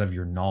limitations of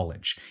your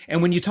knowledge.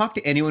 And when you talk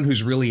to anyone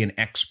who's really an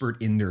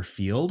expert in their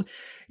field,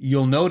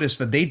 you'll notice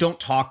that they don't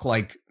talk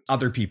like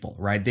other people,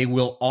 right? They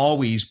will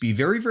always be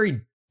very,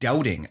 very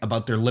doubting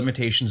about their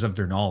limitations of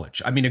their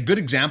knowledge. I mean, a good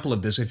example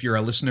of this, if you're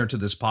a listener to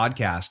this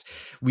podcast,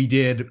 we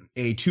did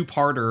a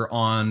 2-parter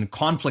on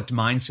conflict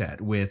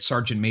mindset with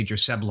Sergeant Major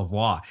Seb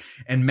Lavoie.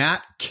 And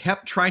Matt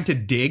kept trying to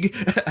dig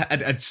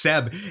at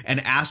Seb and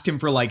ask him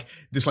for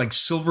this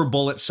silver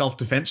bullet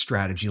self-defense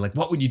strategy. Like,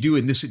 what would you do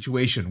in this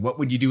situation? What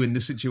would you do in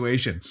this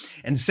situation?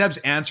 And Seb's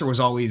answer was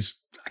always,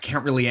 I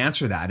can't really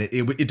answer that.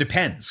 It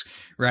depends,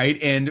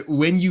 right? And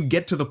when you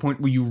get to the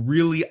point where you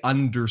really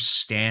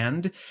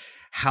understand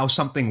how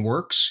something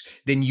works,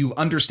 then you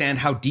understand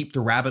how deep the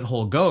rabbit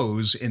hole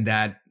goes, in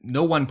that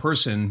no one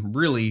person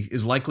really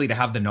is likely to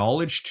have the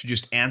knowledge to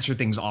just answer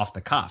things off the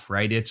cuff,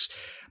 right? It's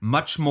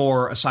much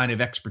more a sign of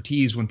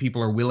expertise when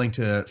people are willing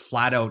to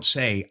flat out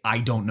say, I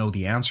don't know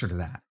the answer to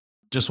that.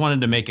 Just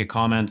wanted to make a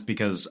comment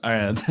because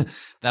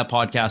that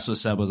podcast with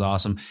Seb was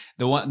awesome.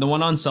 The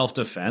one on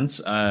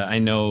self-defense, I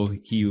know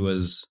he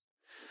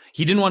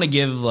didn't want to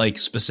give like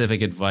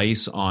specific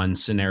advice on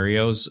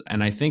scenarios.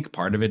 And I think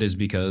part of it is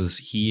because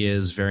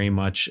he's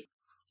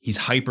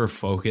hyper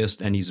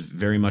focused and he's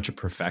very much a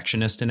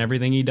perfectionist in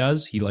everything he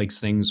does. He likes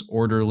things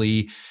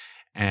orderly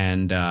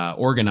and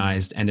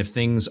organized. And if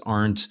things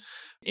aren't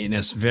in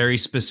a very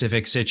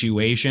specific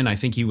situation, I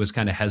think he was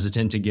kind of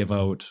hesitant to give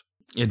out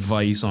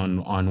advice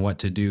on what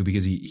to do,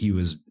 because he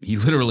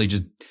literally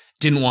just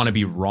didn't want to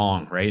be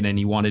wrong, right? And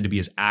he wanted to be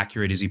as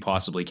accurate as he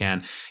possibly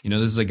can. You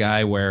know, this is a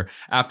guy where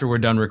after we're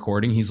done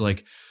recording, he's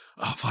like,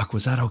 oh fuck,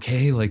 was that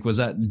okay? Like, was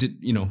that,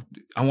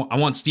 I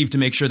want Steve to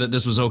make sure that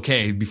this was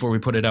okay before we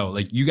put it out.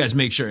 Like, you guys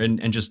make sure.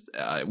 And just,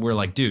 we're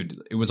like,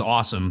 dude, it was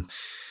awesome.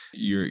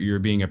 You're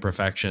being a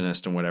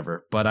perfectionist and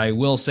whatever. But I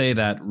will say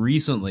that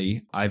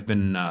recently I've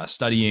been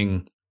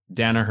studying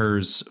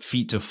Danaher's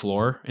Feet to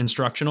Floor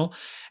instructional.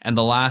 And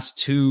the last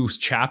 2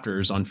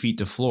 chapters on Feet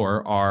to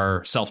Floor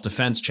are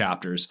self-defense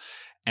chapters.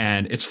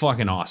 And it's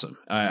fucking awesome.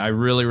 I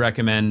really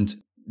recommend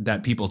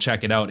that people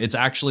check it out. It's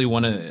actually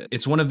one of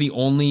the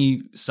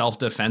only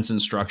self-defense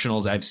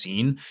instructionals I've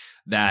seen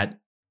that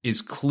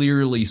is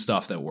clearly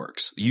stuff that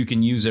works. You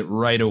can use it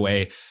right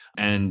away.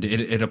 And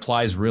it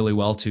applies really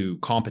well to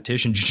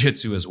competition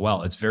jiu-jitsu as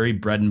well. It's very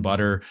bread and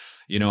butter,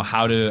 you know,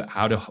 how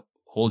to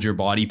hold your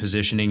body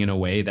positioning in a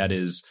way that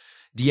is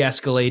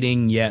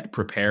de-escalating yet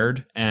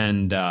prepared,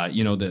 and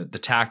the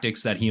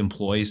tactics that he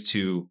employs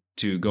to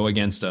go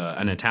against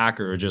an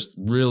attacker are just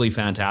really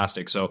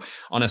fantastic. So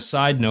on a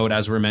side note,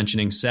 as we're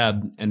mentioning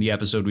Seb and the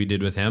episode we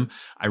did with him,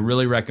 I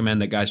really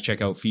recommend that guys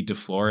check out Feet to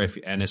Floor,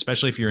 and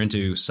especially if you're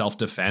into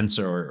self-defense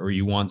or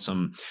you want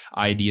some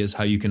ideas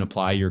how you can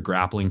apply your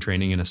grappling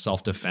training in a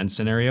self-defense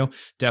scenario,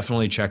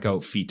 definitely check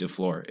out Feet to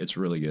Floor. It's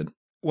really good.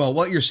 Well,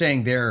 what you're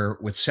saying there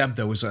with Seb,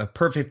 though, is a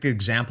perfect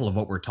example of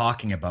what we're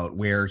talking about,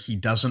 where he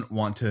doesn't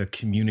want to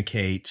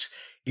communicate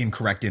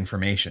incorrect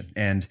information.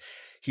 And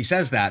he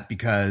says that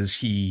because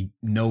he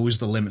knows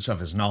the limits of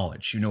his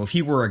knowledge. You know, if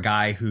he were a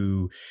guy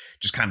who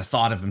just kind of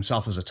thought of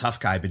himself as a tough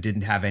guy but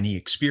didn't have any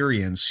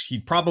experience,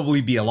 he'd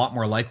probably be a lot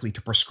more likely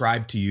to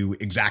prescribe to you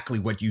exactly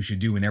what you should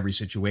do in every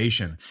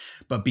situation.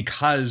 But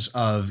because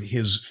of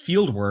his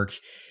field work,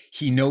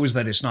 he knows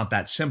that it's not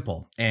that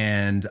simple.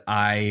 And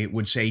I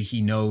would say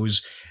he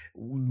knows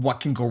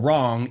what can go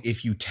wrong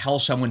if you tell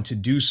someone to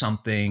do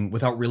something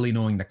without really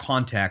knowing the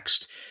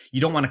context. You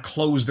don't want to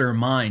close their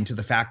mind to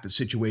the fact that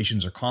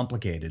situations are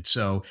complicated.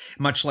 So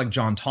much like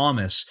John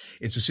Thomas,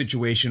 it's a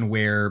situation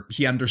where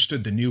he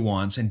understood the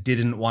nuance and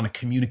didn't want to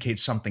communicate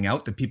something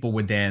out that people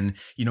would then,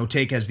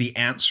 take as the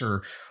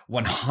answer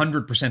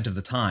 100% of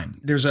the time.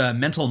 There's a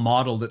mental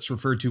model that's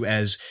referred to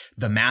as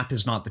the map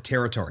is not the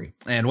territory.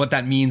 And what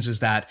that means is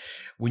that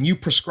when you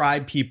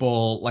prescribe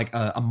people like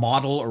a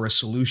model or a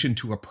solution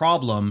to a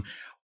problem,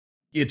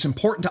 it's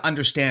important to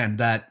understand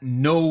that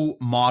no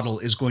model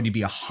is going to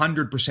be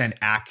 100%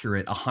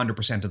 accurate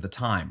 100% of the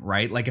time,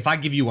 right? Like if I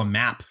give you a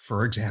map,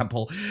 for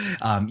example,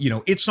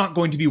 it's not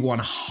going to be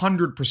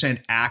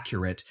 100%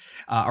 accurate,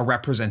 a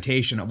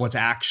representation of what's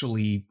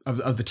actually,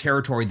 of the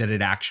territory that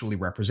it actually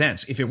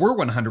represents. If it were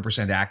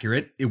 100%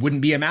 accurate, it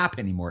wouldn't be a map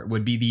anymore. It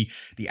would be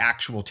the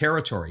actual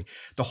territory.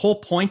 The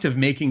whole point of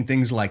making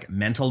things like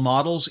mental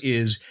models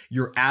is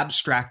you're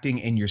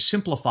abstracting and you're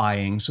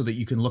simplifying so that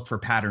you can look for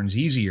patterns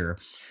easier.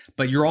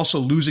 But you're also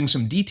losing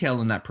some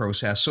detail in that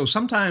process. So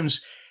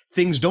sometimes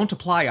things don't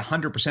apply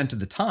 100% of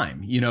the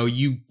time.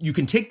 You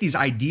can take these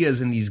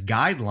ideas and these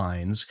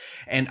guidelines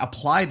and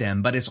apply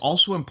them, but it's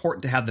also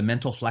important to have the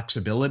mental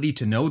flexibility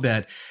to know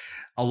that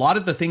a lot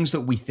of the things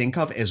that we think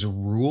of as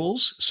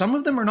rules, some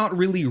of them are not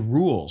really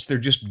rules. They're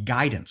just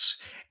guidance.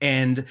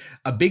 And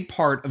a big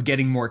part of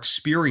getting more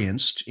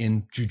experienced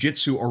in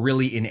jiu-jitsu or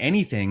really in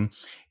anything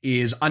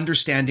is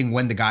understanding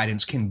when the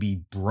guidance can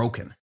be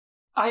broken.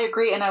 I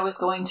agree, and I was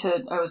going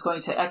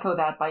to echo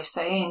that by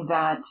saying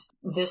that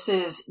this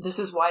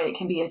is why it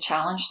can be a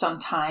challenge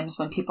sometimes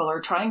when people are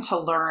trying to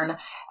learn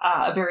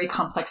a very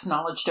complex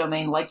knowledge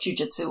domain like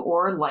jiu-jitsu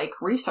or like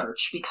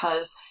research,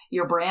 because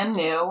you're brand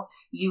new.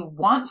 You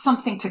want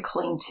something to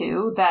cling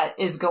to that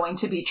is going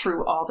to be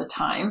true all the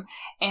time,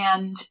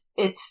 and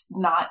it's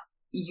not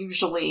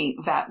usually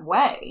that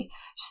way.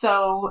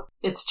 So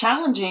it's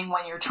challenging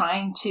when you're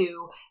trying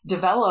to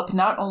develop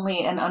not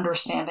only an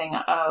understanding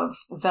of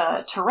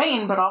the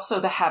terrain, but also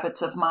the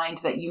habits of mind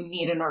that you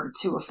need in order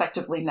to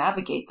effectively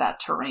navigate that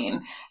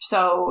terrain.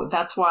 So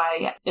that's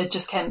why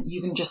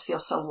you can just feel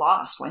so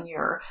lost when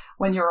you're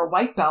a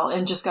white belt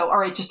and just go, all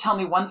right, just tell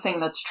me one thing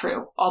that's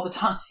true all the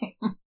time.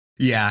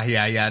 Yeah.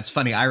 It's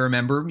funny. I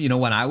remember,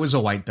 when I was a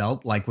white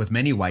belt, like with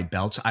many white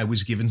belts, I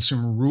was given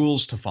some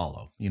rules to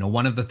follow.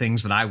 One of the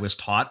things that I was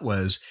taught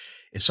was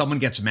if someone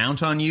gets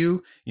mount on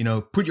you,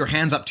 put your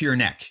hands up to your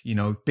neck,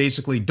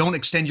 basically don't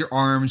extend your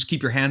arms,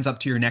 keep your hands up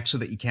to your neck so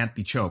that you can't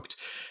be choked.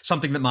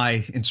 Something that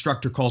my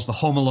instructor calls the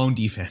Home Alone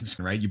defense,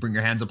 right? You bring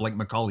your hands up like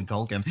Macaulay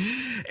Culkin.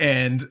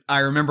 And I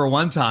remember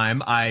one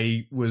time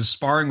I was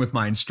sparring with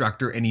my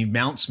instructor and he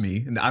mounts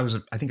me, and I was,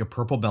 I think, a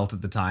purple belt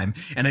at the time.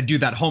 And I do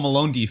that Home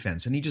Alone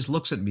defense. And he just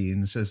looks at me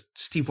and says,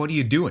 "Steve, what are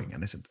you doing?"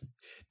 And I said,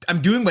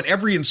 "I'm doing what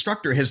every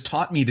instructor has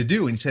taught me to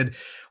do." And he said,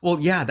 "Well,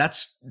 yeah,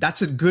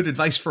 that's a good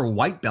advice for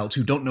white belts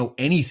who don't know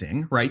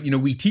anything, right?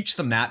 We teach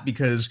them that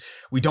because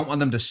we don't want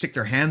them to stick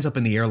their hands up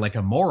in the air like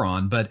a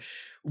moron. But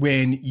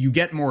when you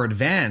get more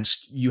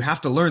advanced, you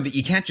have to learn that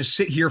you can't just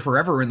sit here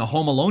forever in the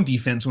Home Alone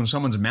defense when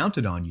someone's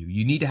mounted on you.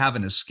 You need to have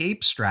an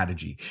escape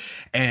strategy."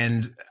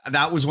 And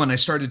that was when I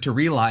started to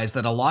realize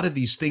that a lot of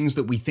these things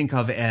that we think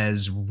of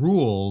as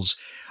rules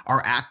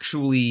are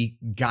actually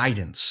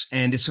guidance.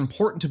 And it's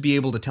important to be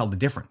able to tell the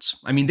difference.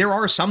 I mean, there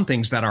are some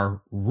things that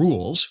are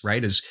rules,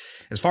 right? As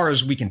far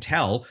as we can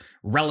tell,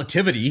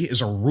 relativity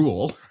is a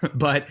rule,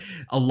 but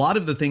a lot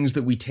of the things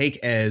that we take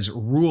as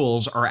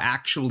rules are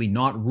actually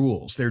not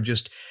rules. They're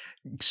just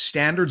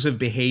standards of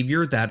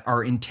behavior that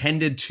are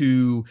intended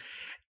to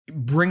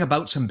bring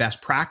about some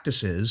best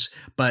practices,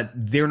 but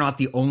they're not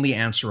the only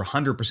answer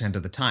 100%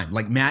 of the time.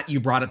 Like Matt, you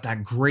brought up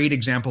that great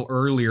example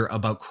earlier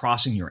about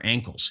crossing your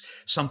ankles,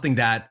 something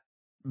that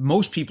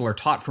most people are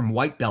taught from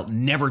white belt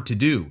never to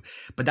do.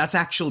 But that's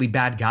actually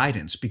bad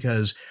guidance,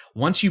 because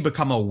once you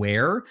become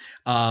aware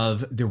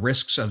of the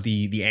risks of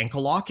the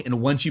ankle lock, and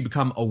once you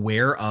become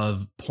aware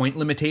of point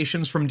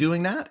limitations from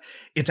doing that,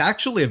 it's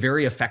actually a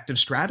very effective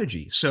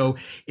strategy. So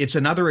it's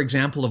another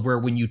example of where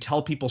when you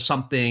tell people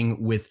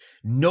something with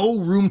no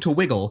room to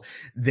wiggle,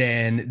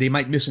 then they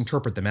might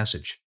misinterpret the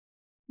message.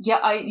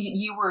 Yeah,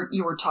 you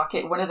were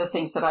talking, one of the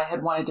things that I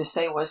had wanted to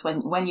say was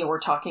when you were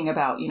talking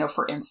about,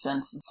 for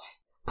instance,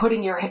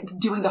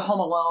 doing the Home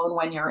Alone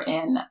when you're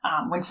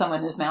when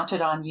someone is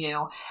mounted on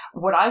you.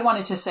 What I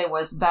wanted to say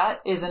was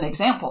that is an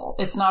example.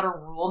 It's not a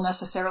rule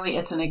necessarily.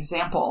 It's an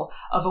example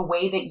of a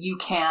way that you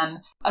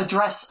can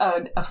address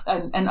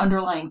an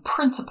underlying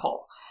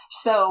principle.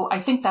 So I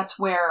think that's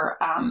where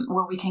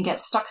we can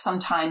get stuck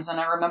sometimes. And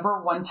I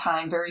remember one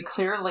time very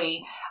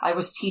clearly, I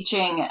was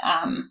teaching,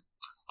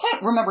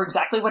 can't remember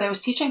exactly what I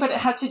was teaching, but it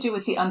had to do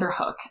with the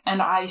underhook.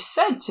 And I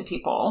said to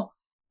people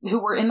who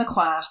were in the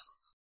class,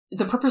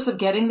 the purpose of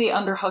getting the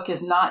underhook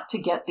is not to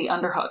get the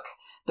underhook.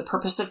 The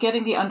purpose of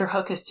getting the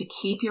underhook is to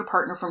keep your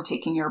partner from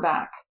taking your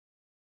back.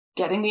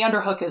 Getting the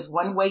underhook is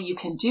one way you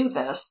can do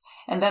this.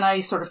 And then I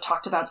sort of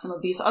talked about some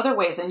of these other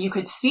ways, and you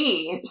could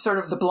see sort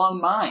of the blown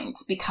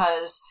minds,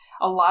 because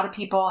a lot of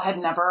people had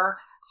never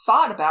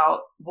thought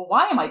about, well,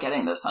 why am I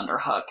getting this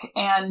underhook?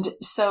 And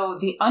so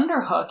the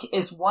underhook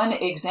is one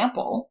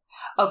example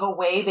of a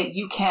way that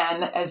you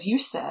can, as you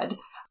said,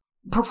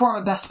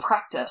 perform a best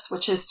practice,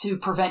 which is to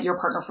prevent your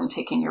partner from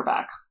taking your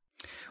back.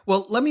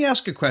 Well, let me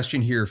ask a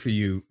question here for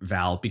you,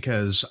 Val,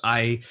 because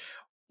I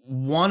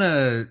want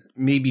to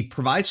maybe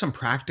provide some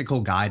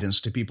practical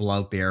guidance to people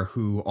out there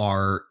who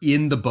are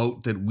in the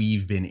boat that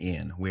we've been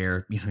in,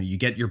 where, you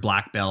get your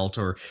black belt,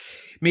 or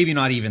maybe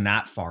not even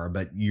that far,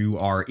 but you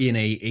are in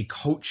a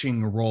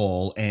coaching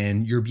role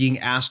and you're being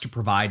asked to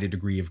provide a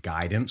degree of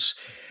guidance.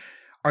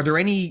 Are there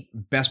any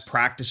best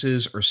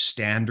practices or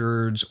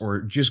standards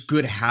or just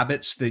good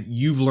habits that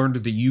you've learned or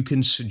that you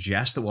can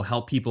suggest that will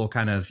help people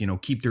kind of,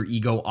 keep their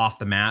ego off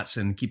the mats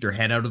and keep their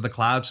head out of the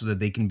clouds so that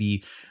they can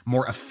be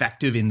more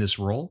effective in this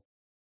role?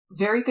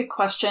 Very good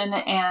question.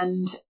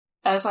 And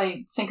as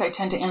I think I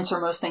tend to answer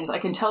most things, I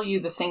can tell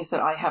you the things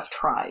that I have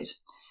tried.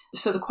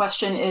 So the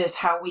question is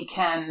how we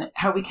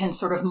can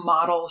sort of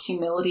model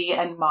humility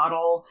and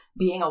model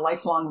being a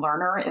lifelong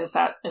learner. Is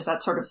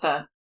that sort of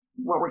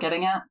what we're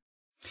getting at?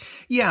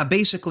 Yeah,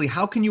 basically,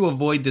 how can you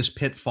avoid this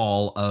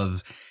pitfall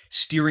of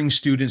steering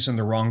students in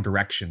the wrong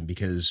direction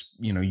because,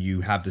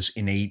 you have this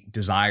innate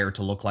desire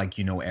to look like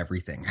you know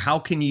everything? How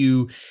can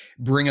you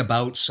bring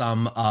about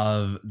some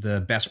of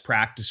the best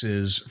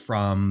practices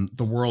from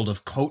the world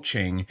of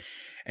coaching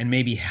and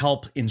maybe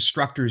help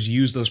instructors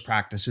use those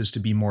practices to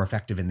be more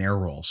effective in their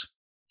roles?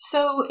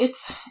 So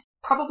it's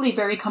probably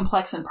very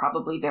complex and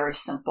probably very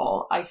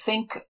simple. I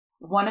think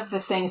one of the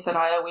things that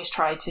I always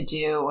try to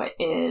do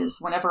is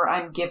whenever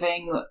I'm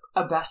giving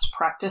a best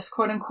practice,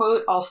 quote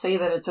unquote, I'll say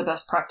that it's a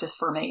best practice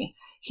for me.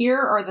 Here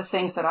are the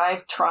things that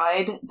I've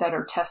tried that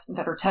are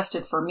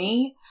tested for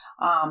me.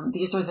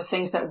 These are the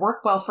things that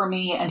work well for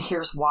me, and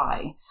here's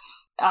why.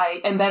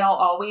 And then I'll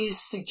always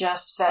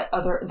suggest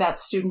that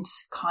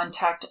students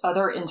contact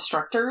other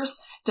instructors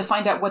to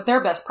find out what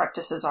their best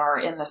practices are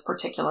in this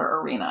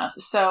particular arena.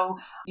 So,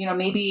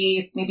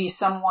 maybe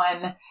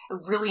someone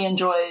really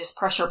enjoys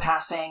pressure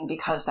passing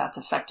because that's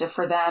effective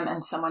for them,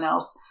 and someone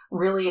else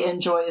really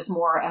enjoys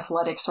more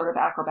athletic, sort of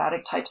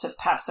acrobatic types of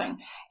passing.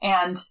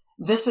 And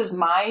this is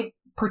my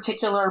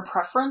particular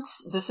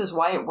preference. This is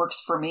why it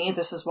works for me.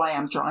 This is why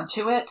I'm drawn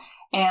to it.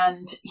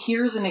 And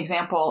here's an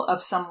example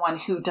of someone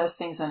who does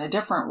things in a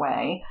different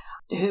way,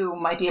 who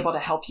might be able to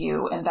help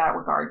you in that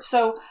regard.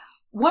 So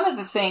one of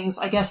the things,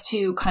 I guess,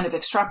 to kind of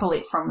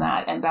extrapolate from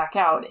that and back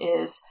out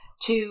is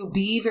to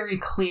be very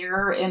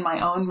clear in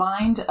my own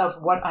mind of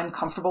what I'm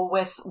comfortable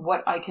with,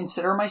 what I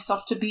consider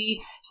myself to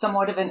be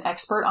somewhat of an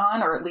expert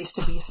on, or at least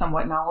to be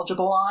somewhat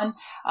knowledgeable on,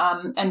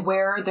 and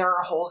where there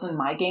are holes in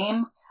my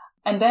game.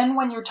 And then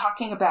when you're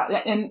talking about,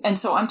 and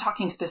so I'm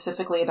talking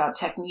specifically about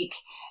technique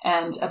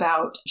and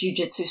about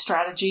jiu-jitsu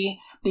strategy,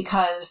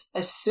 because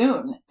as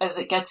soon as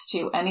it gets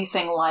to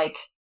anything like,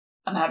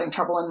 I'm having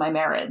trouble in my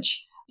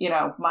marriage,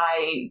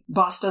 my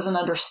boss doesn't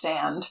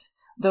understand,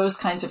 those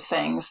kinds of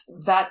things,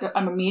 that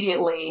I'm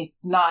immediately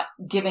not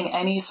giving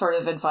any sort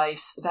of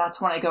advice.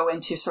 That's when I go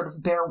into sort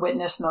of bear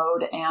witness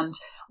mode and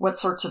what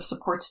sorts of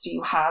supports do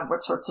you have?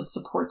 What sorts of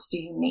supports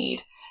do you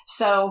need?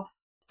 So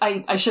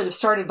I should have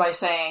started by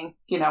saying,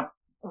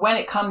 when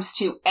it comes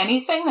to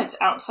anything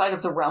that's outside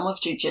of the realm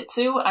of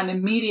jiu-jitsu, I'm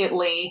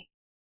immediately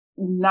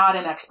not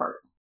an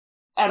expert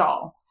at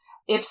all.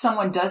 If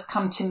someone does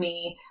come to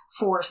me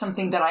for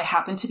something that I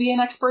happen to be an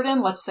expert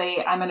in, let's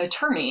say I'm an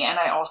attorney and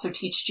I also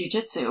teach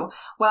jiu-jitsu,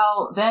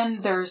 well,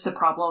 then there's the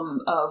problem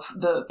of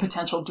the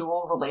potential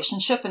dual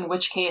relationship, in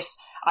which case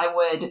I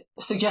would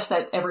suggest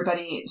that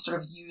everybody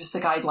sort of use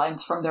the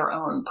guidelines from their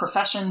own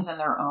professions and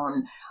their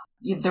own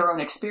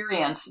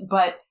experience.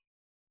 But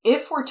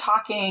if we're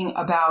talking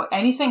about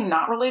anything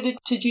not related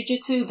to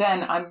jiu-jitsu,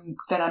 then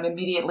I'm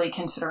immediately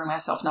considering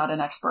myself not an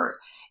expert.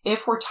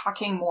 If we're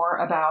talking more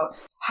about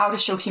how to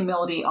show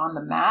humility on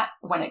the mat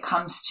when it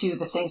comes to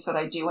the things that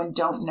I do and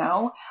don't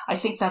know, I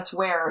think that's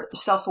where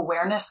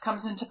self-awareness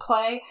comes into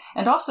play,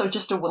 and also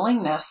just a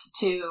willingness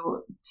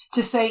to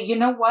say, you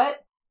know what?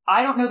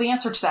 I don't know the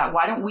answer to that.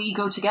 Why don't we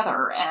go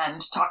together and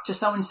talk to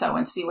so-and-so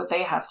and see what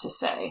they have to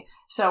say?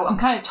 So I'm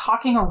kind of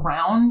talking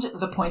around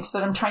the points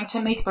that I'm trying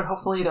to make, but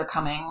hopefully they're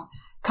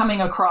coming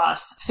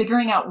across,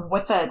 figuring out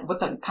what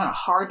the kind of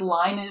hard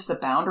line is, the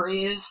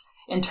boundary is,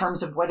 in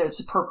terms of what it's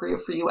appropriate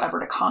for you ever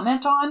to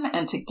comment on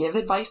and to give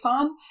advice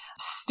on.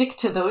 Stick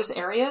to those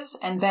areas.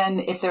 And then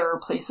if there are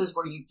places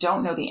where you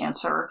don't know the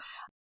answer,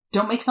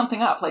 don't make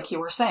something up, like you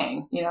were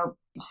saying.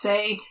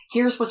 Say,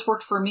 here's what's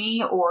worked for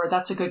me, or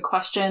that's a good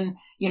question.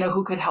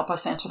 Who could help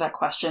us answer that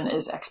question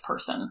is X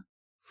person.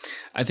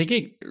 I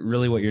think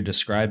really what you're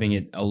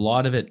describing, a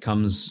lot of it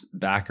comes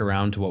back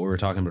around to what we were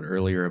talking about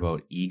earlier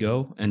about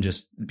ego and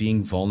just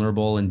being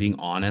vulnerable and being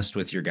honest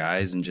with your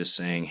guys and just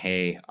saying,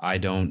 hey, I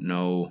don't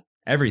know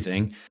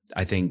everything.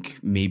 I think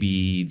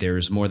maybe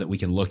there's more that we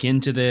can look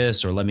into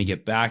this, or let me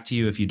get back to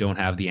you if you don't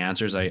have the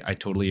answers. I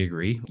totally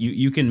agree.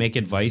 You can make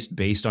advice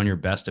based on your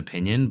best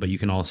opinion, but you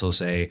can also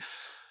say,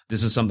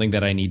 this is something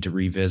that I need to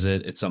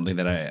revisit. It's something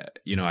that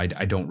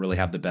I don't really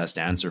have the best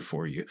answer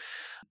for you.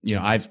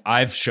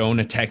 I've shown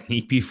a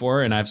technique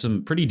before, and I have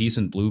some pretty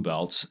decent blue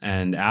belts.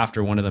 And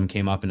after one of them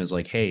came up and is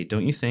like, hey,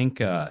 don't you think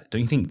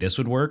this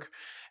would work?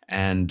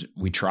 And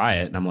we try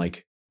it. And I'm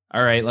like,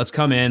 all right, let's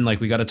come in.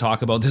 Like, we got to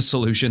talk about this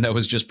solution that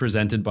was just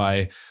presented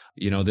by,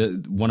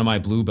 one of my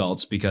blue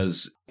belts,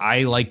 because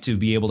I like to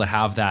be able to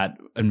have that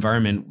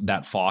environment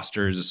that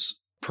fosters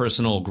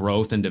personal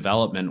growth and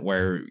development,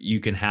 where you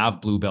can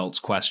have blue belts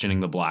questioning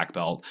the black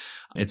belt.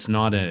 It's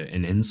not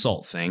an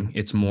insult thing.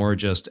 It's more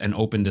just an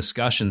open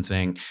discussion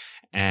thing.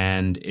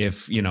 And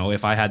if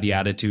I had the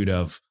attitude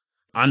of,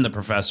 I'm the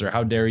professor,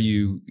 how dare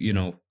you,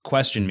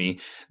 question me,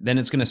 then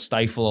it's going to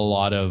stifle a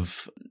lot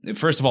of,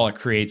 first of all, it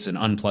creates an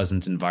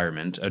unpleasant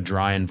environment, a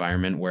dry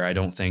environment where I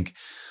don't think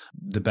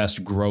the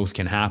best growth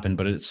can happen,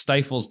 but it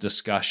stifles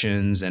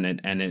discussions, and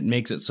it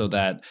makes it so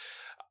that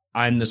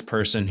I'm this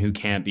person who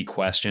can't be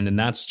questioned. And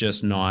that's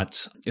just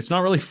it's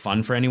not really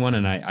fun for anyone.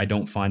 And I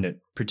don't find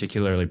it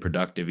particularly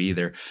productive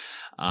either.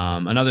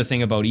 Another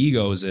thing about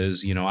egos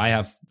is,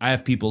 I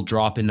have people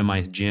drop into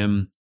my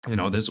gym.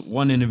 There's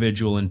one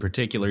individual in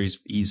particular,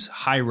 he's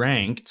high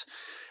ranked,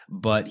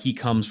 but he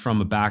comes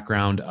from a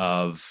background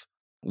of,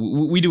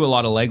 we do a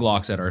lot of leg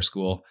locks at our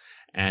school.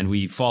 And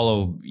we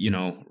follow,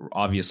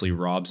 obviously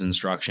Rob's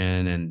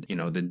instruction and,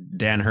 the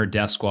Danaher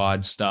Death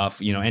Squad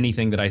stuff,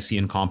 anything that I see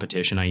in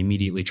competition, I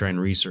immediately try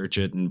and research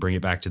it and bring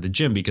it back to the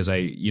gym, because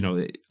I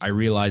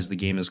realize the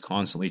game is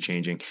constantly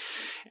changing.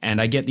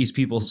 And I get these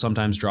people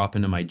sometimes drop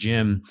into my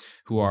gym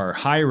who are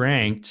high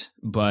ranked,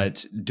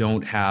 but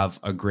don't have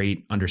a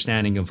great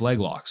understanding of leg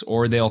locks,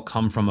 or they'll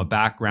come from a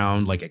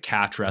background like a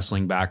catch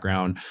wrestling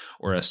background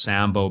or a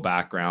Sambo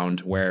background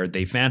where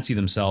they fancy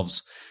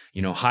themselves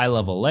high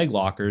level leg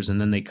lockers.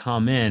 And then they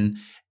come in,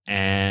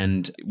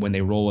 and when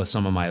they roll with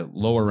some of my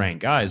lower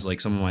ranked guys, like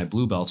some of my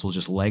blue belts, will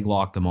just leg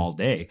lock them all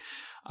day.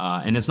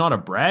 And it's not a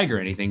brag or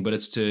anything, but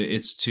it's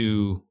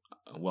to,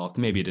 well,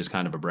 maybe it is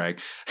kind of a brag,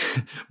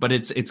 but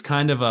it's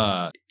kind of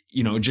a,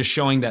 just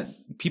showing that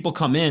people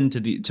come in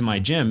to my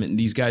gym, and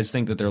these guys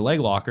think that they're leg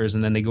lockers,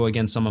 and then they go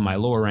against some of my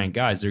lower ranked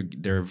guys.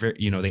 They're very,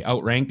 they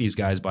outrank these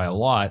guys by a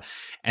lot,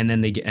 and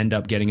then they end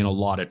up getting in a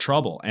lot of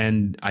trouble.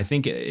 And I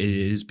think it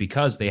is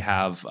because they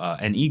have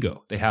an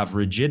ego. They have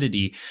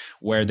rigidity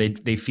where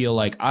they feel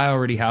like, I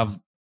already have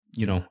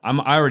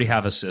I already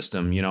have a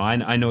system.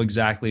 I know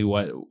exactly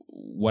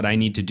what I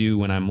need to do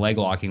when I'm leg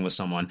locking with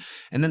someone,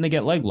 and then they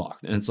get leg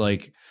locked, and it's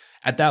like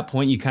at that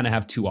point you kind of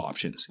have two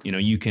options.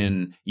 You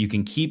can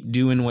keep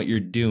doing what you're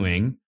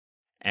doing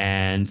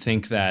and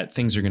think that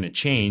things are going to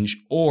change,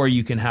 or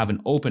you can have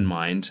an open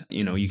mind.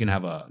 You can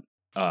have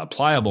a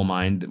pliable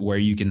mind where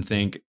you can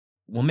think,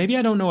 well, maybe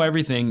I don't know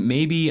everything.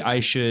 Maybe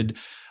I should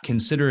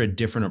consider a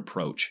different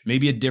approach.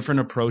 Maybe a different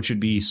approach would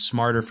be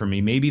smarter for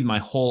me. Maybe my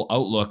whole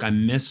outlook,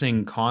 I'm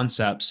missing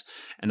concepts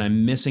and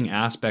I'm missing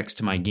aspects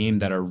to my game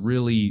that are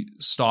really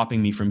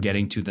stopping me from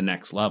getting to the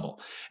next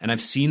level. And I've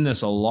seen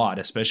this a lot,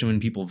 especially when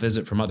people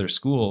visit from other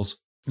schools.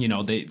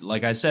 They,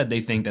 like I said, they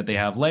think that they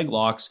have leg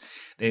locks.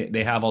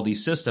 They have all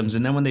these systems.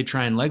 And then when they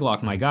try and leg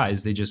lock my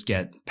guys, they just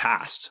get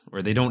passed,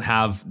 or they don't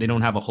have a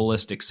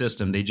holistic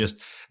system.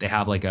 They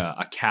have like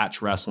a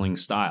catch wrestling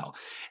style.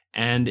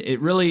 And it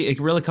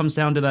really comes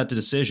down to that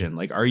decision.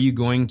 Like, are you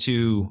going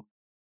to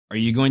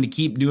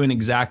keep doing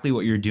exactly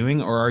what you're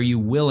doing, or are you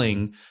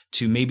willing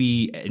to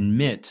maybe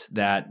admit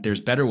that there's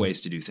better ways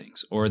to do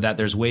things, or that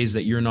there's ways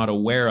that you're not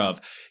aware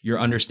of, your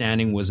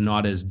understanding was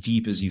not as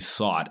deep as you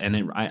thought?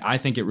 And I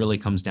think it really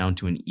comes down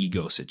to an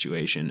ego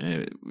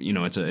situation.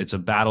 It's a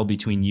battle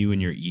between you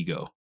and your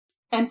ego.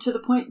 And to the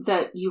point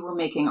that you were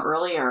making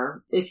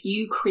earlier, if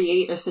you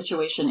create a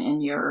situation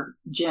in your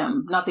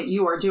gym, not that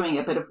you are doing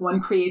it, but if one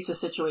creates a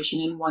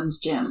situation in one's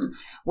gym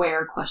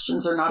where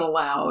questions are not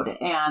allowed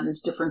and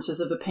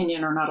differences of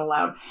opinion are not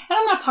allowed, and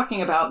I'm not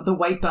talking about the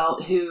white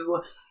belt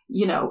who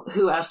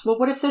asks, well,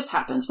 what if this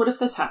happens? What if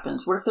this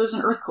happens? What if there's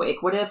an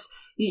earthquake? What if,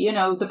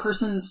 the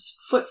person's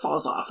foot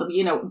falls off?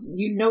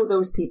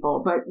 Those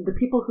people, but the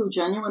people who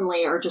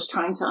genuinely are just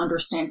trying to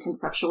understand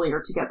conceptually or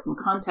to get some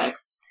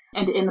context,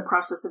 and in the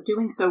process of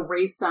doing so,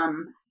 raise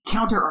some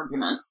counter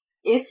arguments.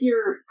 If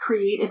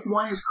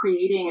one is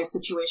creating a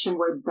situation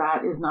where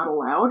that is not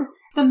allowed,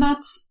 then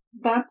that's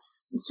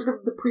sort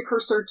of the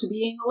precursor to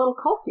being a little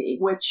culty,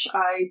 which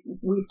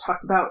we've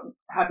talked about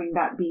having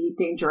that be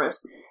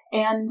dangerous.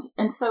 And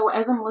so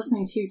as I'm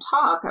listening to you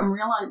talk, I'm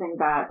realizing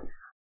that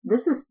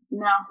this is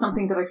now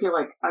something that I feel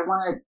like I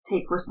want to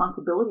take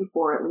responsibility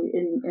for,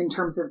 in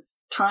terms of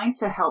trying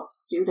to help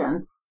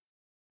students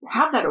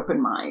have that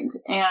open mind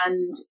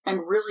and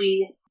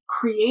really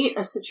create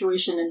a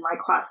situation in my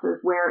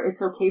classes where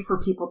it's okay for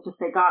people to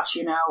say, gosh,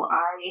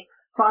 I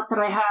thought that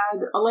I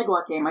had a leg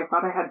lock game. I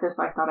thought I had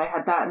this. I thought I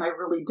had that. And I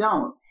really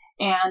don't.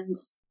 And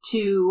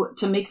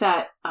to make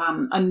that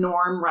a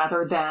norm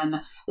rather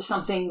than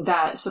something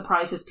that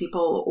surprises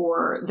people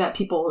or that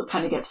people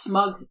kind of get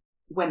smug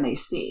when they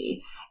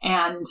see.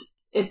 And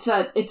it's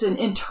an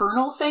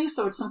internal thing.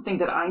 So it's something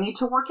that I need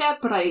to work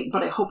at, but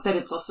I hope that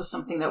it's also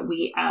something that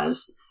we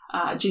as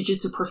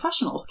jiu-jitsu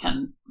professionals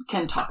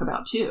can talk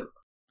about too.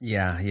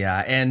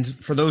 Yeah. And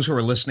for those who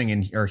are listening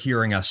and are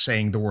hearing us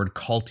saying the word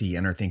culty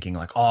and are thinking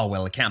like, oh,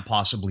 well, it can't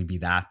possibly be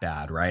that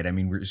bad, right? I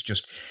mean, it's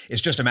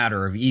just a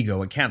matter of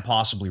ego. It can't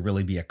possibly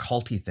really be a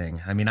culty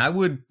thing. I mean, I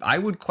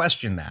would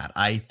question that.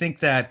 I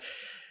think that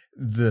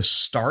the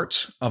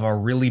start of a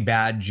really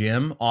bad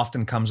gym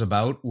often comes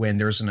about when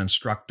there's an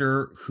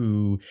instructor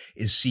who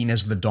is seen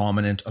as the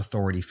dominant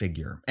authority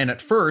figure. And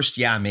at first,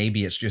 yeah,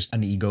 maybe it's just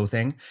an ego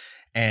thing,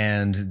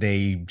 and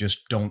they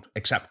just don't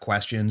accept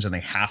questions and they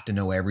have to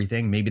know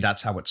everything. Maybe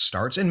that's how it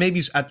starts. And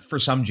maybe for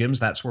some gyms,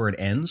 that's where it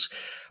ends.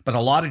 But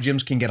a lot of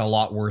gyms can get a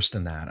lot worse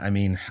than that. I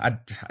mean,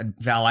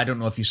 Val, I don't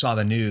know if you saw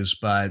the news,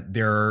 but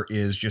there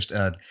is just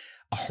a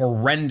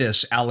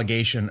horrendous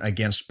allegation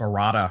against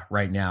Barada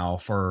right now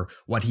for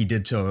what he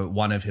did to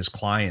one of his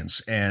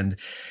clients. And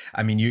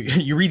I mean,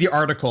 you read the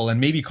article, and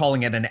maybe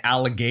calling it an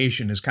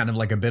allegation is kind of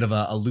like a bit of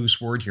a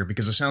loose word here,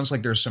 because it sounds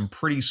like there's some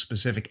pretty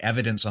specific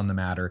evidence on the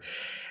matter.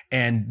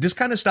 And this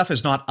kind of stuff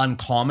is not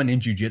uncommon in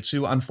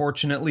jiu-jitsu,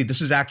 unfortunately.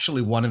 This is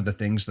actually one of the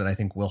things that I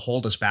think will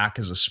hold us back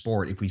as a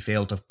sport if we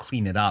fail to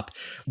clean it up.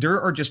 There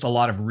are just a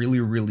lot of really,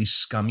 really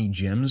scummy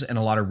gyms and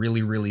a lot of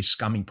really, really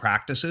scummy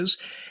practices.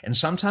 And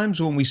sometimes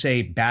when we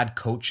say bad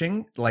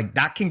coaching, like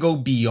that can go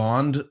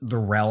beyond the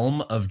realm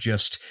of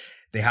just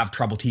they have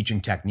trouble teaching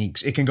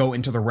techniques. It can go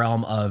into the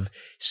realm of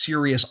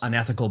serious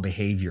unethical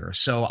behavior.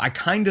 So I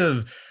kind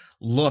of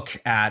look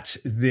at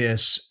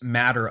this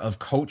matter of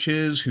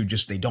coaches who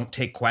they don't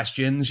take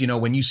questions.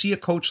 When you see a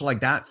coach like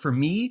that, for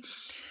me,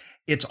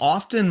 it's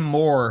often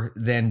more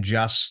than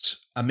just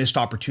a missed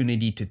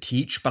opportunity to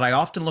teach, but I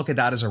often look at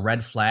that as a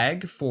red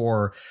flag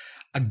for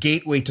a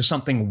gateway to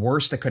something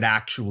worse that could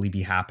actually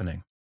be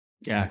happening.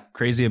 Yeah,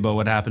 crazy about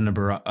what happened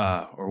to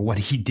or what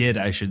he did,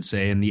 I should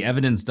say. And the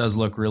evidence does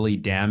look really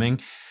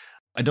damning.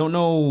 I don't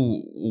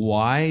know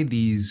why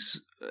this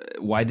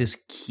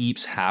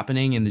keeps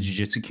happening in the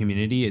jiu-jitsu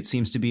community. It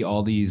seems to be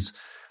all these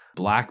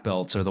black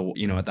belts are the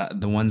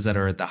ones that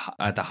are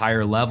at the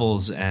higher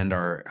levels and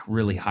are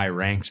really high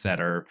ranked that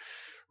are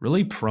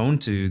really prone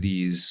to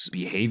these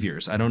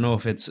behaviors. I don't know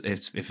if it's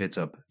if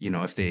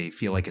they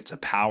feel like it's a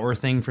power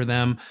thing for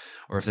them,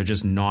 or if they're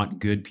just not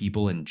good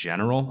people in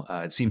general.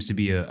 It seems to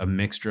be a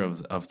mixture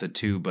of the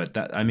two. But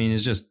that, I mean,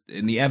 it's just,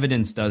 and the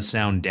evidence does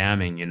sound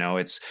damning.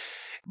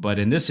 But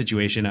in this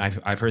situation,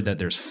 I've heard that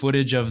there's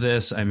footage of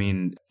this. I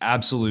mean,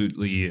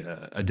 absolutely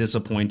a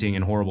disappointing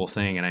and horrible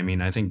thing. And I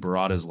mean, I think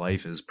Barada's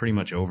life is pretty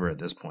much over at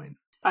this point.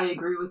 I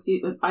agree with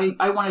you.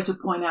 I wanted to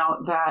point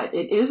out that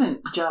it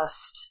isn't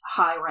just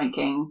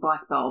high-ranking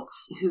black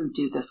belts who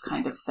do this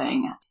kind of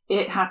thing.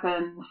 It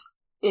happens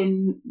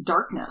in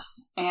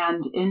darkness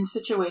and in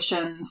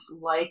situations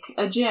like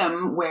a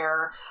gym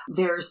where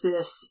there's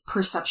this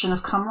perception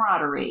of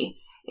camaraderie.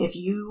 If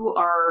you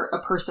are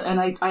a person, and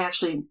I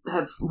actually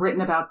have written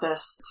about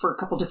this for a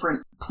couple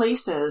different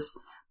places,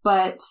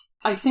 but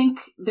I think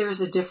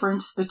there's a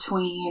difference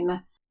between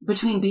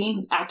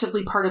being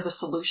actively part of a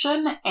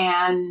solution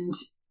and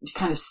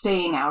kind of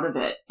staying out of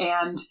it.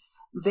 And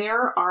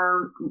there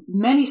are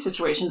many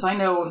situations, I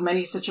know of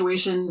many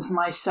situations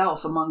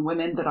myself among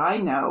women that I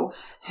know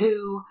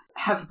who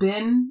have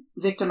been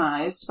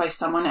victimized by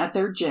someone at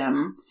their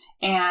gym,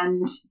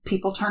 and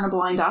people turn a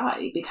blind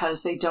eye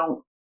because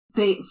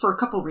for a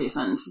couple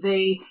reasons.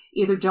 They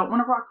either don't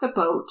want to rock the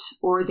boat,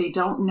 or they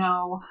don't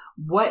know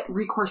what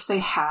recourse they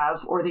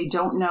have, or they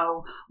don't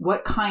know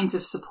what kinds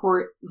of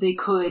support they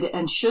could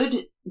and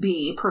should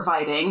be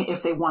providing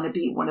if they want to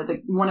be one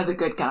of the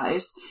good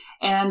guys.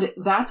 And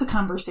that's a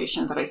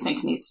conversation that I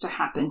think needs to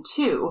happen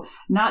too.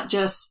 Not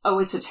just, oh,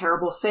 it's a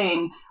terrible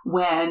thing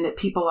when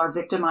people are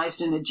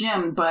victimized in a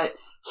gym, but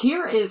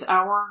here is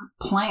our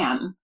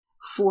plan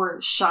for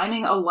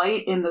shining a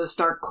light in those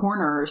dark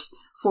corners,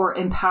 for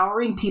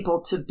empowering people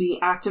to be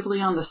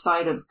actively on the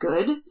side of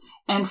good,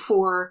 and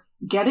for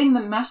getting the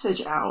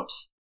message out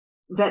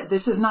that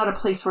this is not a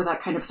place where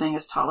that kind of thing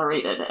is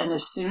tolerated. And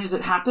as soon as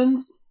it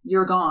happens,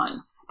 you're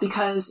gone.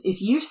 Because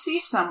if you see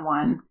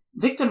someone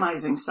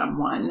victimizing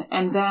someone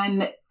and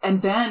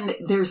then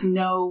there's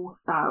no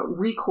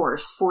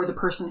recourse for the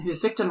person who's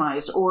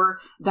victimized, or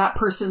that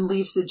person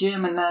leaves the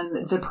gym and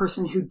then the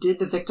person who did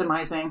the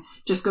victimizing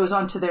just goes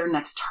on to their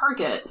next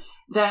target,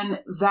 then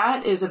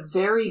that is a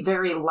very,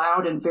 very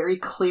loud and very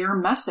clear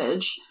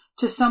message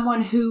to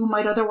someone who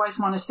might otherwise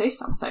want to say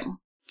something.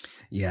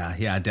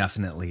 Yeah,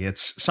 definitely.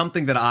 It's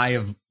something that I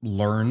have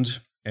learned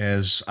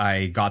as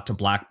I got to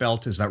black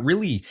belt, is that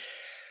really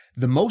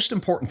the most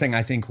important thing,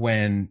 I think,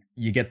 when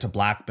you get to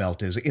black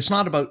belt is it's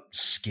not about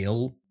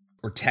skill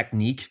or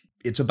technique.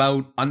 It's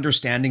about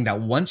understanding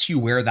that once you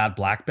wear that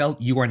black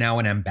belt, you are now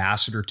an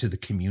ambassador to the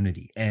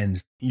community,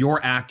 and your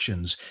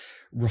actions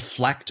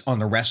reflect on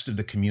the rest of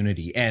the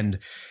community, and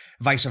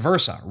vice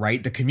versa,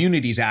 right? The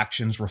community's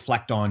actions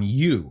reflect on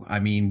you. I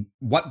mean,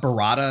 what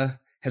Barada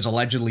has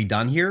allegedly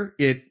done here,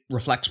 it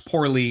reflects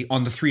poorly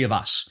on the three of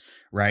us,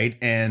 right?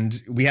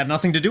 And we had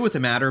nothing to do with the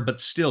matter,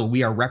 but still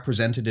we are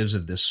representatives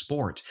of this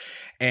sport.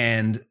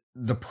 And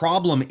the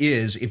problem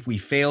is, if we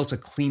fail to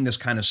clean this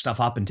kind of stuff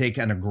up and take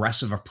an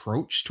aggressive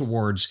approach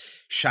towards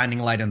shining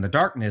light in the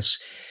darkness,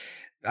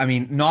 I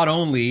mean, not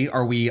only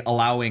are we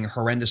allowing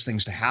horrendous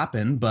things to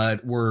happen,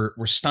 but we're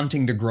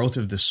stunting the growth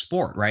of this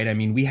sport, right? I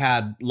mean, we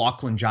had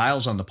Lachlan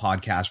Giles on the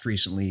podcast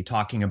recently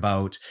talking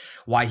about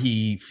why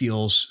he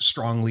feels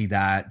strongly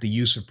that the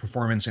use of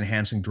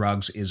performance-enhancing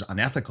drugs is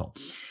unethical.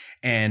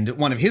 And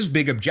one of his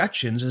big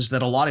objections is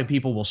that a lot of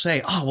people will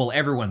say, oh, well,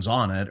 everyone's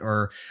on it,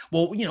 or,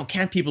 well,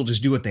 can't people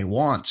just do what they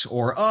want?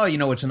 Or, oh,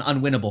 it's an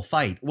unwinnable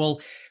fight.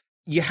 Well,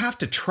 you have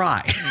to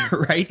try,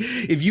 right?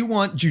 If you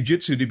want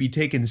jiu-jitsu to be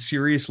taken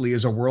seriously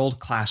as a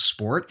world-class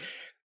sport,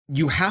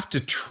 you have to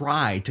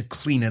try to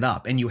clean it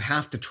up, and you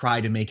have to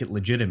try to make it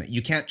legitimate.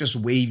 You can't just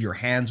wave your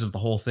hands of the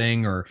whole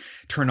thing or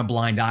turn a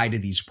blind eye to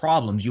these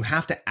problems. You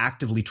have to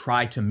actively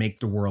try to make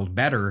the world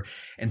better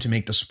and to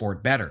make the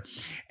sport better.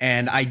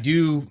 And I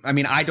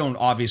don't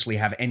obviously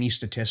have any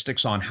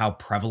statistics on how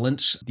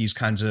prevalent these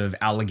kinds of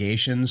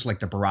allegations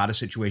like the Barada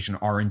situation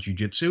are in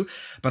jiu-jitsu,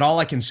 but all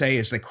I can say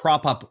is they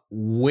crop up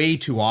way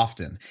too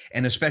often,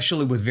 and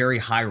especially with very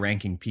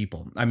high-ranking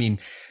people. I mean,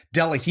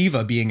 De La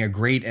Riva being a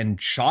great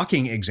and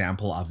shocking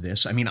example of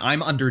this. I mean,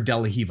 I'm under De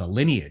La Riva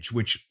lineage,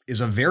 which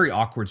is a very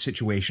awkward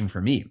situation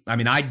for me. I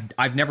mean,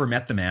 I've never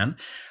met the man.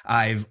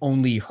 I've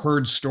only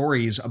heard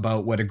stories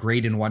about what a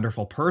great and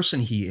wonderful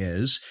person he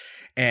is.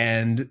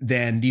 And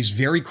then these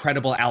very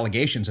credible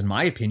allegations, in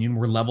my opinion,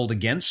 were leveled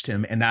against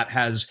him. And that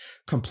has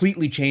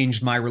completely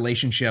changed my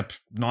relationship,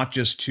 not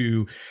just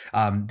to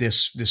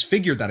this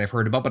figure that I've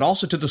heard about, but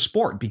also to the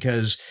sport.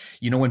 Because,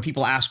 when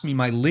people ask me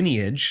my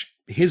lineage,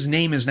 his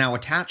name is now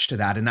attached to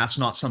that, and that's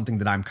not something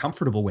that I'm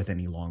comfortable with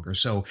any longer.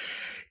 So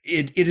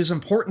it is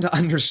important to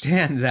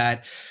understand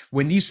that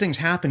when these things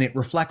happen, it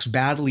reflects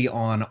badly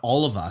on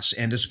all of us.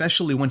 And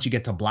especially once you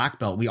get to black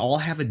belt, we all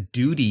have a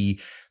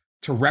duty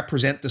to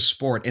represent the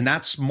sport. And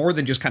that's more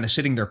than just kind of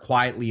sitting there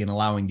quietly and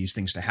allowing these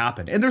things to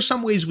happen. And there's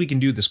some ways we can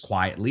do this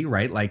quietly,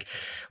 right? Like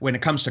when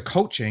it comes to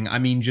coaching, I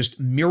mean, just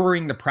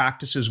mirroring the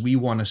practices we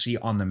want to see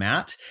on the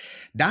mat.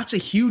 That's a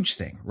huge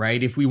thing,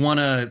 right? If we want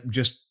to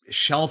just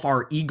shelf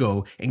our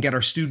ego and get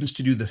our students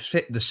to do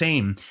the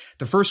same,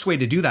 the first way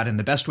to do that and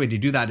the best way to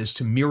do that is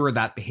to mirror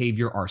that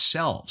behavior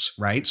ourselves,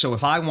 right? So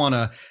if I want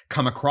to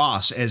come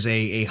across as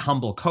a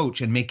humble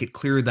coach and make it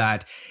clear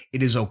that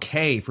it is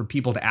okay for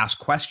people to ask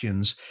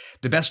questions,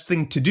 the best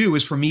thing to do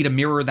is for me to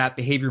mirror that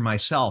behavior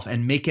myself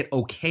and make it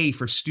okay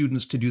for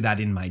students to do that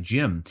in my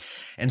gym.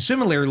 And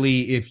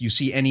similarly, if you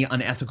see any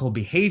unethical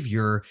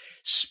behavior,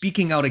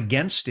 speaking out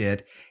against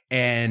it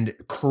and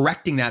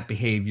correcting that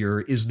behavior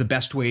is the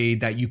best way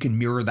that you can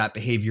mirror that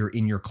behavior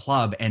in your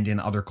club and in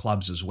other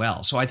clubs as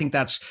well. So I think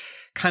that's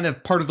kind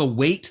of part of the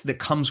weight that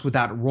comes with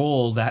that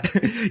role that,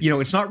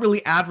 it's not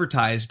really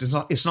advertised.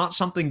 It's not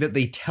something that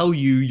they tell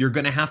you you're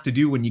going to have to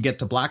do when you get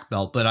to black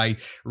belt. But I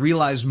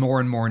realize more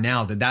and more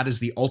now that that is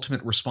the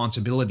ultimate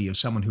responsibility of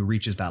someone who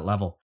reaches that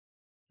level.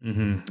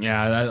 Mm-hmm.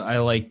 Yeah, I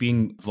like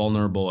being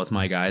vulnerable with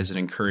my guys and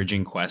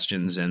encouraging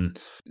questions. And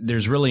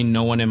there's really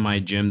no one in my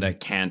gym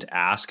that can't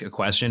ask a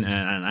question.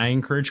 And I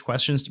encourage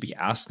questions to be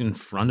asked in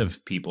front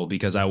of people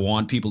because I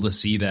want people to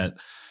see that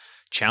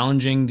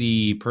challenging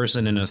the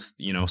person in a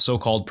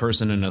so-called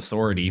person in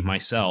authority,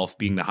 myself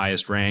being the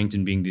highest ranked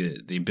and being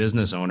the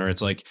business owner,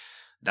 it's like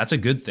that's a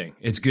good thing.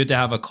 It's good to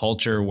have a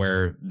culture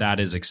where that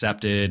is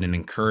accepted and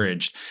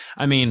encouraged.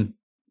 I mean,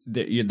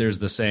 there's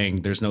the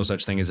saying, there's no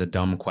such thing as a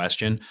dumb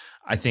question.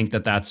 I think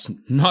that that's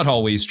not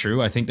always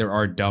true. I think there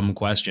are dumb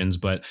questions,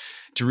 but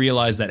to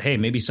realize that, hey,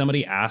 maybe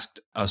somebody asked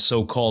a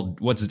so-called,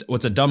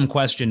 what's a dumb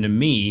question to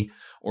me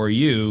or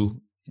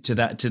you, to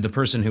the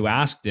person who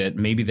asked it,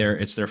 maybe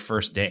it's their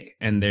first day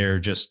and they're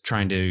just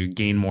trying to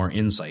gain more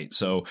insight.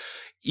 So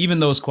even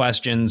those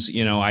questions,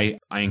 I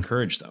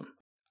encourage them.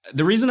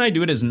 The reason I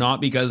do it is not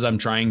because I'm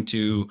trying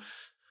to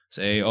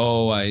say, I'm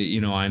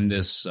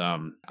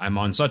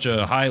on such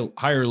a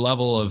higher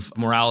level of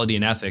morality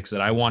and ethics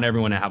that I want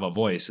everyone to have a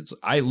voice.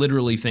 I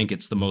literally think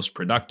it's the most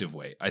productive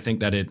way. I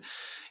think that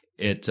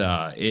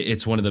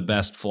it's one of the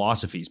best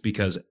philosophies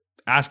because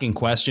asking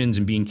questions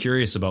and being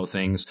curious about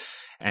things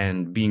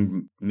and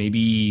being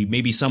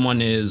maybe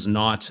someone is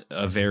not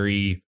a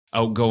very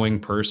outgoing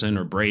person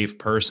or brave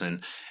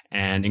person,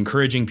 and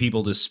encouraging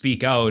people to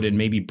speak out and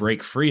maybe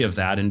break free of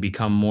that and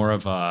become more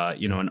of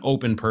an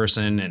open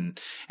person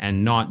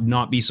and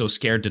not be so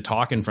scared to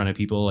talk in front of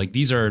people. Like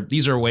these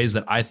are ways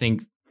that I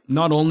think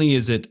not only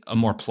is it a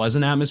more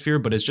pleasant atmosphere,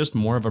 but it's just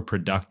more of a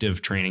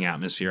productive training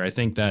atmosphere. I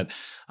think that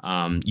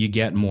you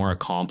get more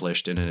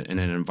accomplished in an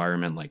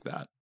environment like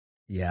that.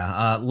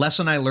 Yeah.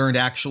 Lesson I learned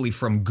actually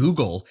from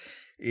Google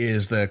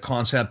is the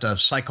concept of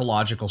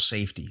psychological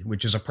safety,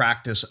 which is a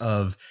practice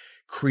of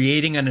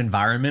creating an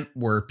environment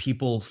where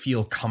people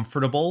feel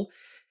comfortable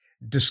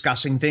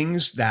discussing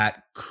things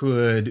that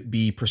could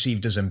be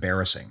perceived as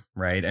embarrassing,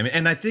 right? I mean,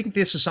 and I think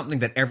this is something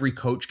that every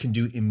coach can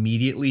do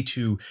immediately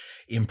to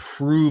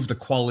improve the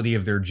quality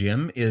of their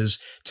gym, is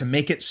to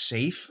make it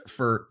safe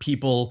for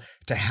people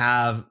to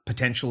have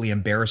potentially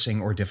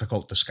embarrassing or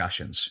difficult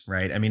discussions,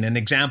 right? I mean, an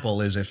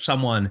example is if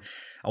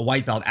a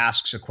white belt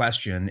asks a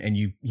question and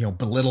you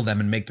belittle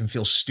them and make them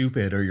feel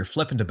stupid or you're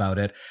flippant about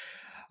it,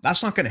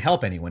 that's not going to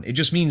help anyone. It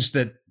just means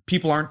that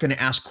people aren't going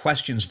to ask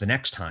questions the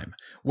next time.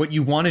 What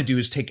you want to do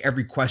is take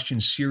every question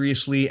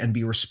seriously and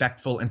be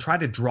respectful and try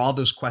to draw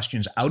those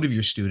questions out of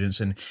your students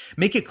and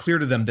make it clear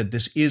to them that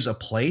this is a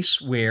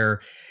place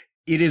where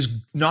it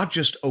is not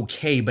just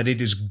okay, but it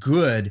is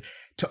good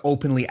to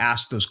openly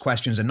ask those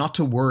questions and not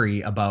to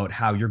worry about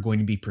how you're going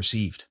to be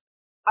perceived.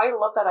 I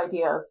love that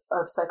idea of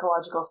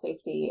psychological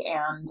safety,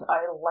 and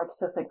I like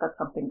to think that's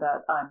something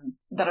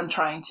that I'm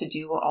trying to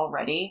do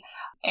already.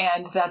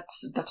 And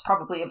that's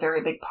probably a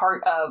very big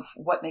part of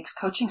what makes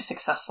coaching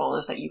successful,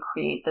 is that you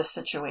create this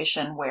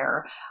situation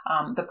where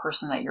the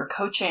person that you're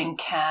coaching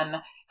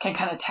can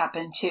kind of tap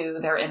into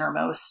their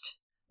innermost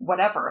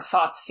whatever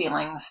thoughts,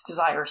 feelings,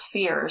 desires,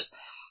 fears.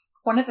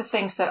 One of the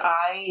things that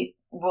I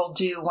will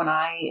do when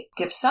I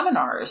give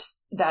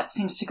seminars that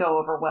seems to go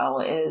over well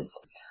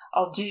is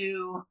I'll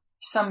do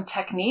some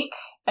technique.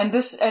 And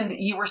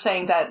you were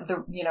saying that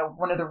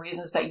one of the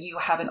reasons that you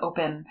have an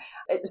open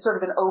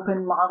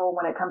model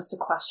when it comes to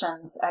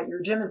questions at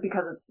your gym is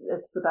because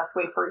it's the best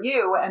way for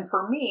you. And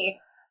for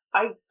me,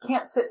 I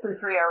can't sit through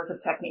 3 hours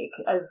of technique,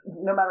 as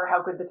no matter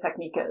how good the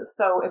technique is.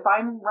 So if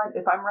I'm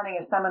running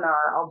a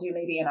seminar, I'll do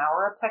maybe an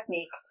hour of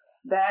technique.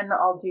 Then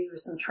I'll do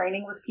some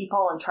training with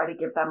people and try to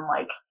give them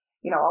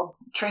I'll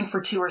train for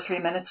 2 or 3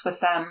 minutes with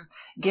them,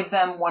 give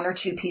them 1 or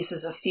 2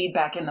 pieces of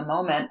feedback in the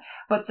moment.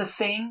 But the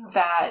thing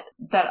that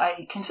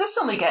I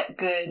consistently get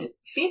good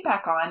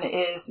feedback on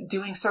is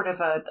doing sort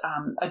of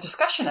a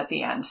discussion at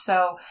the end.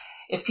 So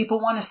if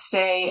people want to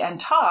stay and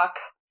talk,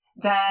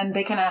 then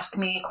they can ask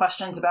me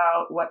questions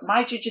about what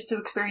my jiu-jitsu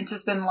experience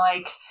has been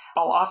like.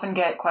 I'll often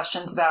get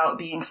questions about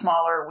being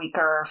smaller,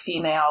 weaker,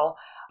 female,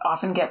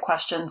 often get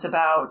questions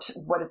about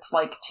what it's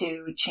like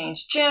to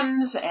change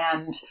gyms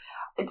and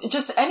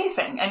just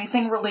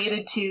anything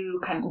related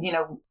to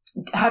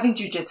having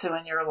jiu-jitsu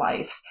in your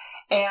life.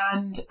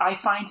 And I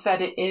find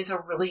that it is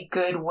a really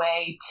good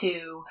way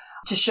to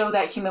show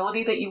that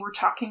humility that you were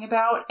talking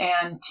about,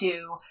 and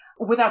to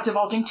without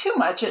divulging too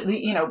much,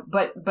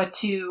 but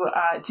to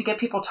get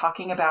people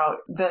talking about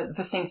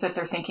the things that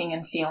they're thinking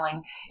and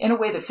feeling in a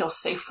way that feels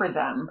safe for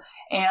them.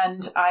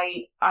 And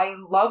I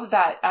love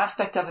that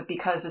aspect of it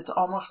because it's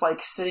almost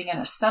like sitting in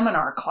a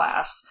seminar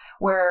class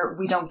where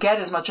we don't get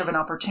as much of an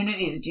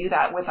opportunity to do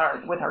that with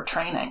our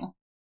training.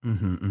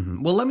 Mm-hmm,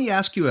 mm-hmm. Well, let me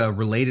ask you a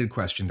related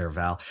question there,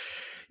 Val.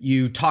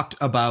 You talked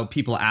about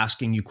people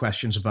asking you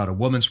questions about a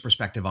woman's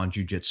perspective on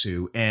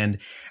jiu-jitsu. And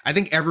I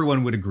think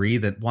everyone would agree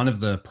that one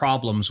of the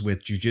problems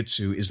with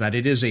jiu-jitsu is that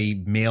it is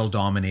a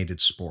male-dominated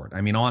sport.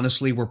 I mean,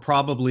 honestly, we're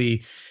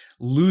probably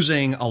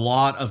losing a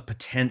lot of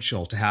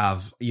potential to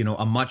have,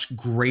 a much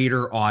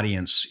greater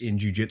audience in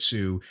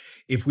jiu-jitsu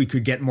if we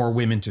could get more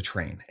women to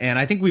train. And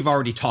I think we've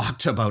already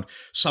talked about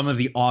some of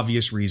the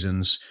obvious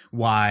reasons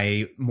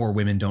why more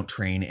women don't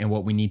train and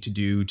what we need to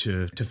do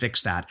to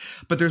fix that.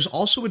 But there's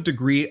also a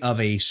degree of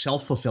a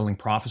self-fulfilling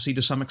prophecy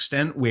to some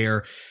extent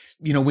where,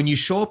 when you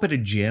show up at a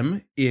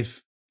gym,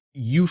 if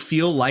you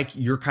feel like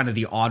you're kind of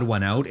the odd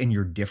one out and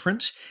you're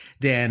different,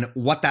 then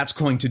what that's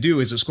going to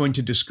do is it's going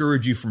to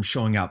discourage you from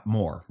showing up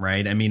more,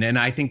 right? I mean, and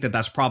I think that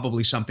that's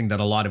probably something that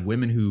a lot of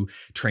women who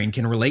train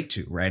can relate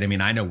to, right? I mean,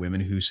 I know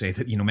women who say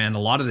that, man, a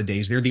lot of the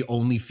days they're the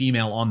only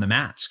female on the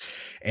mats.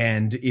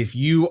 And if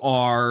you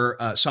are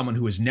someone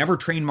who has never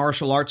trained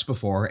martial arts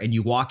before and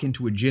you walk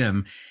into a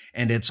gym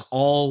and it's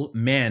all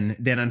men,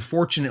 then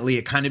unfortunately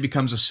it kind of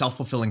becomes a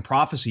self-fulfilling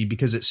prophecy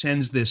because it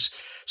sends this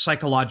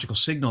psychological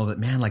signal that,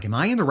 man, like, am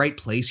I in the right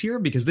place here?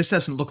 Because this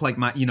doesn't look like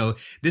my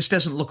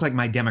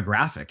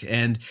demographic.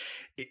 And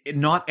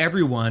not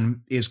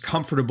everyone is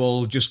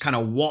comfortable just kind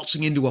of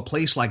waltzing into a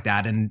place like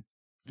that and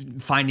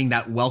finding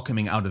that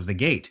welcoming out of the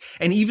gate.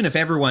 And even if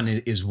everyone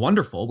is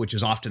wonderful, which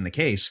is often the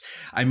case,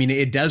 I mean,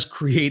 it does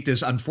create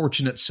this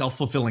unfortunate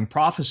self-fulfilling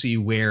prophecy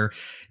where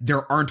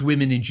there aren't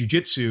women in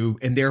jiu-jitsu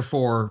and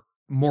therefore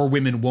more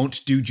women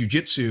won't do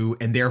jiu-jitsu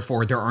and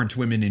therefore there aren't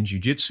women in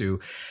jiu-jitsu.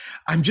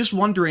 I'm just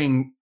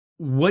wondering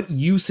what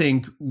you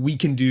think we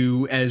can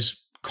do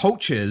as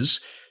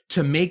coaches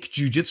to make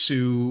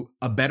jiu-jitsu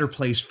a better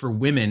place for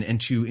women and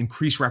to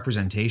increase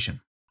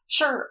representation.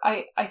 Sure.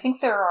 I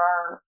think there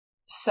are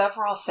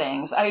several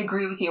things. I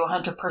agree with you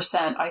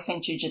 100%. I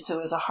think jiu-jitsu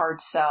is a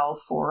hard sell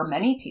for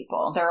many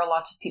people. There are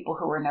lots of people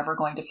who are never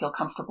going to feel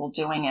comfortable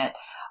doing it.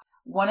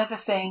 One of the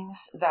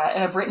things that,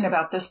 and I've written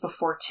about this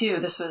before too,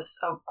 this was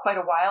quite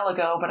a while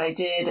ago, but I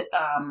did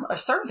a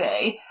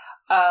survey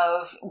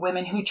of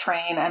women who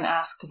train and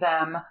asked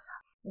them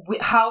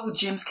how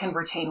gyms can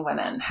retain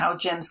women, how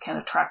gyms can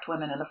attract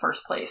women in the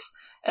first place,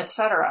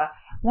 etc.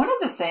 One of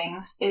the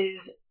things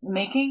is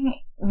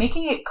making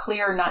it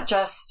clear, not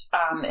just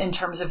in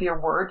terms of your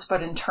words,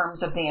 but in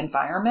terms of the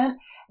environment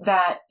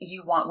that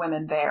you want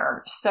women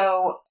there.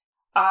 So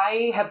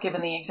I have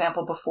given the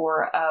example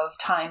before of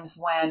times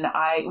when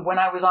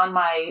I was on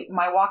my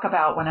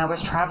walkabout, when I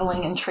was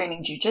traveling and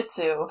training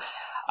jiu-jitsu,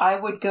 I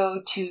would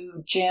go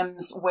to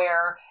gyms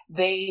where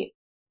they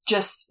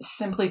just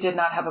simply did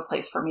not have a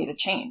place for me to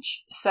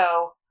change.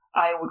 So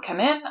I would come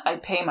in,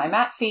 I'd pay my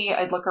mat fee,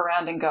 I'd look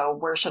around and go,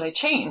 where should I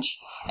change?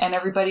 And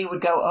everybody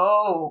would go,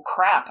 oh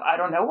crap, I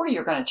don't know where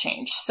you're going to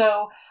change.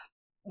 So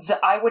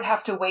I would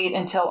have to wait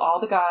until all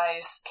the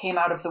guys came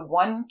out of the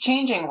one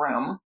changing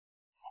room.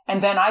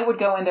 And then I would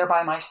go in there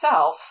by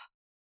myself,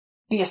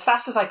 be as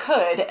fast as I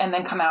could, and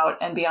then come out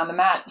and be on the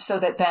mat so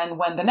that then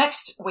when the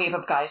next wave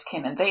of guys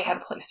came in, they had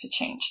a place to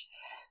change.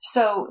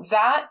 So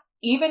that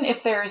even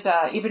if there's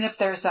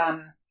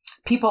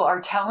people are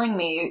telling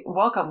me,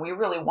 welcome, we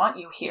really want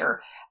you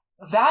here,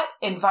 that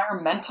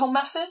environmental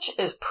message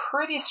is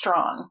pretty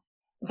strong.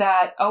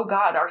 That, oh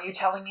God, are you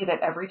telling me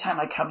that every time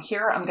I come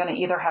here, I'm going to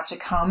either have to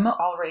come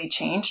already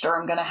changed or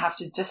I'm going to have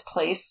to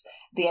displace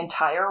the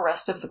entire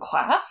rest of the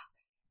class?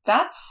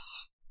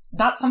 That's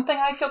not something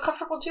I feel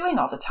comfortable doing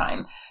all the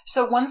time.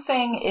 So one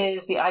thing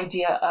is the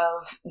idea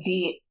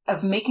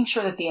of making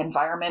sure that the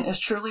environment is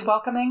truly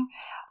welcoming.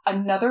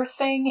 Another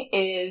thing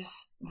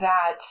is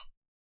that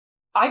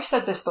I've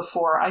said this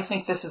before. I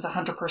think this is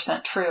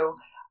 100% true.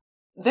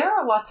 There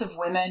are lots of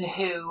women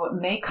who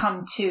may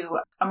come to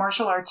a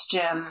martial arts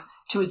gym,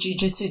 to a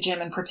jiu-jitsu gym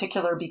in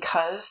particular,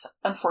 because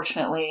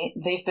unfortunately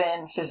they've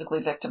been physically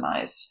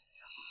victimized.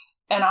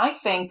 And I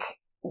think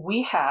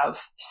we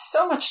have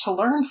so much to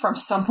learn from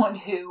someone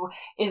who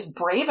is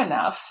brave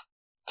enough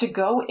to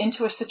go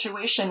into a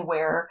situation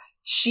where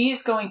she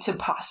is going to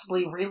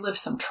possibly relive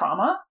some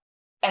trauma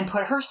and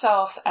put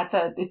herself at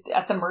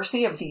the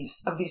mercy of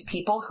these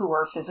people who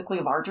are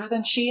physically larger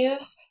than she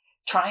is,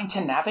 trying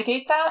to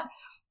navigate that.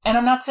 And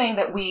I'm not saying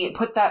that we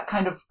put that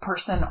kind of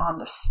person on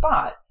the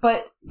spot,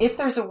 but if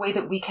there's a way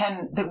that we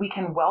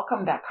can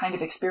welcome that kind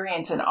of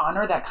experience and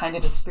honor that kind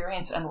of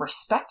experience and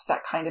respect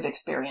that kind of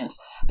experience,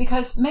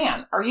 because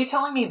man, are you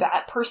telling me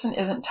that person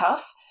isn't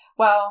tough?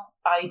 Well,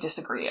 I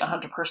disagree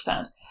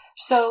 100%.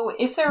 So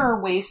if there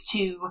are ways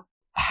to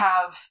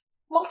have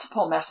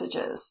multiple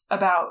messages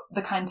about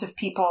the kinds of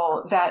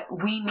people that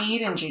we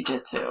need in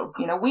jiu-jitsu,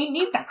 we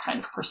need that kind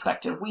of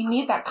perspective. We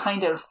need that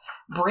kind of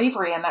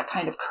bravery and that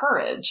kind of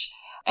courage.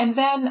 And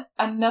then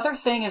another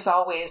thing is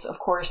always, of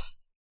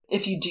course,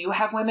 if you do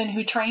have women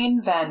who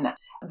train, then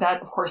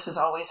that, of course, is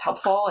always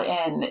helpful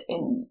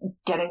in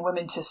getting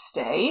women to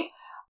stay.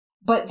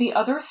 But the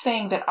other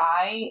thing that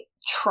I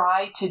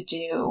try to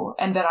do,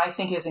 and that I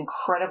think is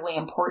incredibly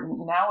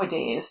important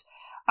nowadays,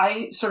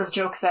 I sort of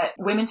joke that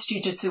Women's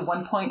Jiu-Jitsu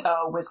 1.0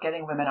 was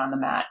getting women on the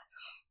mat.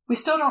 We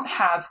still don't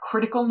have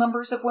critical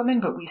numbers of women,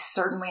 but we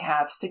certainly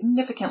have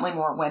significantly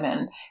more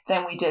women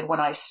than we did when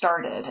I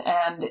started.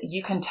 And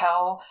you can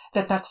tell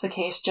that that's the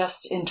case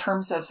just in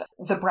terms of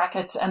the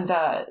brackets and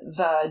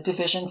the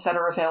divisions that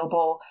are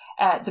available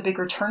at the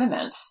bigger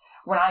tournaments.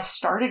 When I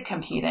started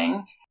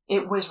competing,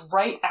 it was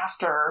right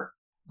after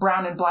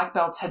brown and black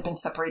belts had been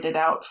separated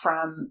out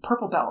from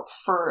purple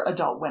belts for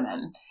adult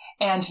women.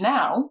 And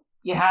now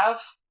you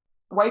have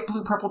white,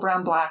 blue, purple,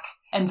 brown, black,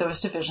 and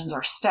those divisions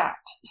are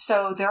stacked.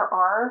 So there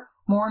are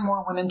more and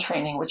more women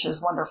training, which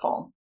is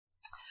wonderful.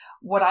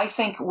 What I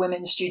think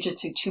Women's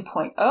Jiu-Jitsu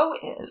 2.0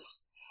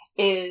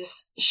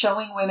 is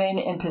showing women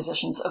in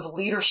positions of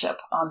leadership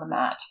on the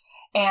mat.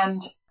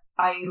 And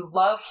I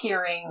love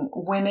hearing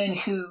women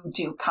who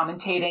do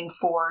commentating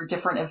for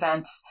different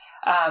events.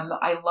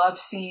 I love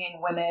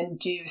seeing women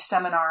do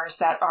seminars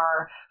that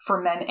are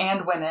for men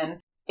and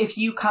women. If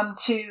you come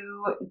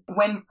to,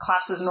 when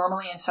class is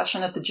normally in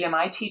session at the gym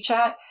I teach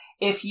at,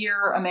 if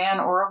you're a man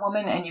or a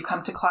woman and you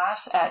come to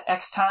class at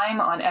X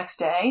time on X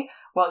day,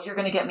 well, you're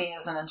going to get me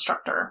as an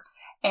instructor.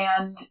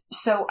 And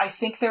so I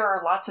think there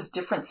are lots of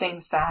different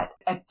things that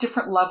at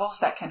different levels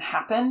that can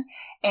happen.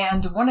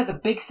 And one of the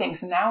big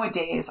things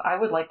nowadays I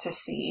would like to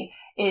see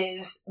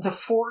is the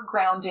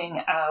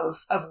foregrounding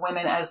of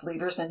women as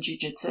leaders in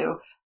jiu-jitsu,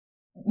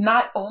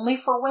 not only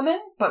for women,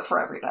 but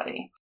for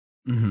everybody.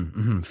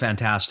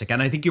 Fantastic.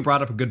 And I think you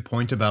brought up a good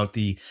point about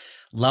the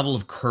level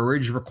of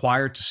courage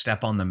required to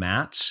step on the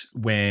mat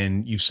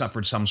when you've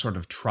suffered some sort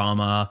of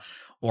trauma,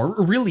 or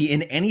really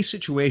in any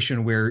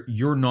situation where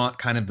you're not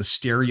kind of the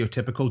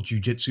stereotypical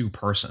jiu-jitsu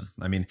person.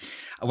 I mean,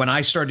 when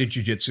I started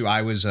jiu-jitsu,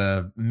 I was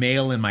a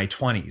male in my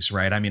 20s,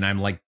 right? I mean, I'm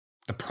like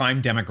the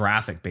prime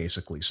demographic,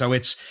 basically. So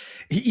it's,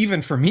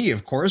 even for me,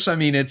 of course, I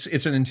mean,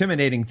 it's an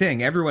intimidating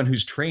thing. Everyone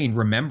who's trained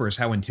remembers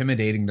how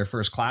intimidating their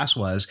first class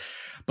was,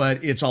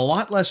 but it's a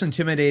lot less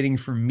intimidating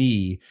for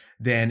me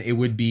than it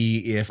would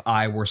be if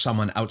I were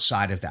someone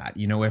outside of that.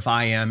 You know, if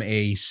I am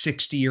a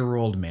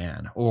 60-year-old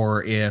man,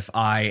 or if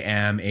I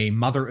am a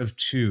mother of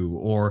two,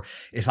 or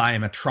if I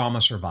am a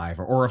trauma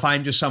survivor, or if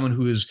I'm just someone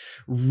who is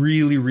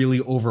really, really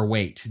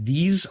overweight.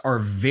 These are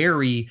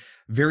very,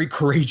 very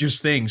courageous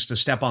things to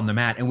step on the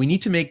mat. And we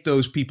need to make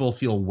those people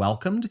feel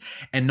welcomed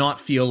and not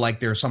feel like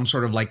they're some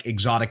sort of like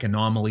exotic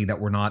anomaly that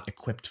we're not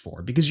equipped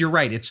for. Because you're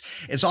right.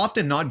 It's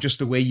often not just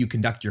the way you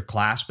conduct your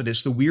class, but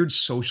it's the weird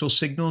social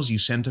signals you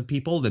send to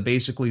people that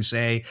basically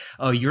say,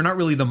 oh, you're not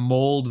really the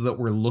mold that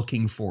we're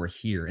looking for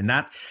here. And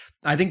that,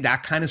 I think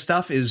that kind of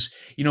stuff is,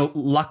 you know,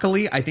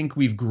 luckily, I think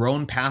we've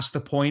grown past the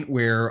point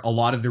where a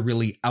lot of the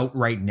really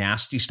outright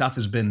nasty stuff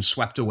has been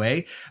swept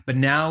away. But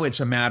now it's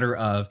a matter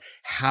of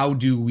how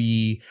do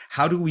we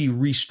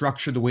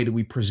restructure the way that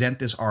we present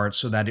this art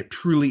so that it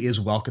truly is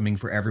welcoming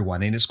for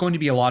everyone. And it's going to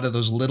be a lot of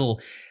those little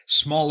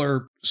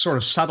smaller sort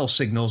of subtle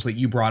signals that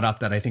you brought up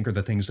that I think are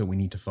the things that we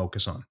need to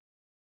focus on.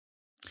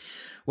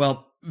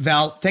 Well,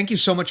 Val, thank you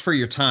so much for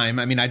your time.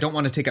 I mean, I don't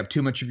want to take up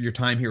too much of your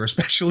time here,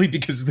 especially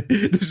because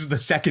this is the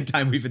second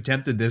time we've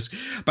attempted this,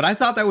 but I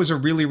thought that was a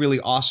really, really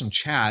awesome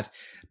chat.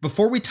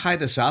 Before we tie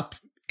this up,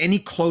 any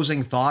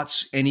closing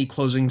thoughts, any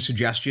closing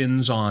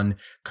suggestions on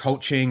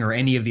coaching or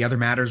any of the other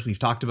matters we've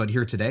talked about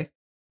here today?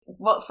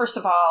 Well, first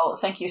of all,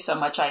 thank you so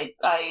much. I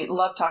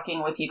love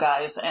talking with you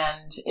guys.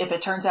 And if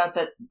it turns out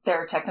that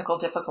there are technical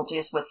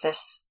difficulties with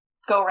this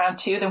go around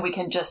too, then we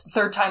can just,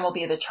 third time will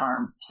be the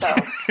charm. So,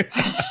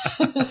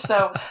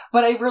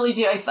 but I really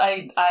do.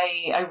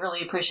 I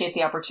really appreciate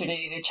the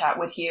opportunity to chat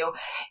with you.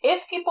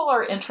 If people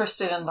are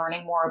interested in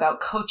learning more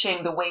about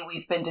coaching, the way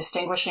we've been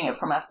distinguishing it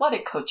from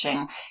athletic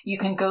coaching, you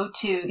can go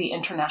to the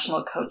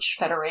International Coach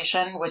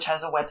Federation, which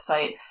has a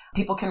website.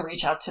 People can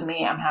reach out to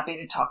me. I'm happy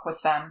to talk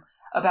with them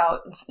about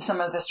some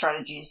of the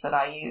strategies that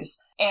I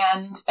use.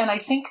 And I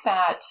think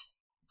that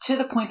to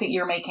the point that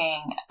you're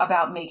making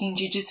about making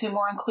jiu-jitsu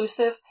more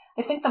inclusive,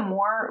 I think the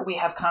more we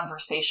have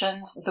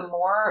conversations, the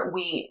more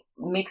we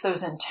make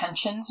those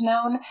intentions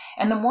known,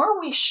 and the more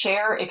we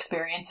share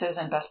experiences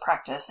and best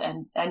practice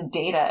and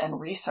data and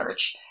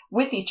research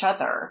with each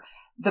other,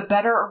 the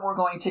better we're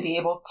going to be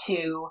able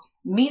to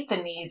meet the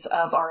needs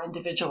of our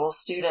individual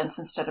students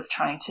instead of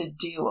trying to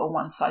do a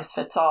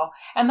one-size-fits-all.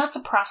 And that's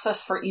a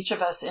process for each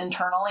of us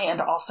internally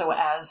and also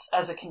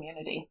as a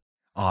community.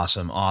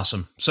 Awesome.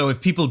 So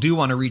if people do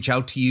want to reach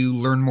out to you,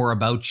 learn more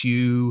about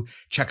you,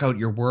 check out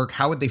your work,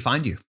 how would they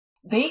find you?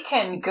 They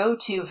can go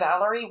to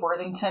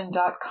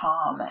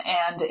ValerieWorthington.com,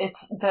 and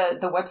it's the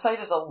website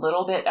is a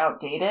little bit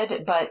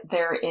outdated, but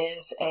there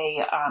is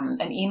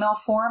an email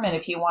form, and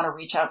if you want to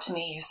reach out to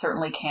me, you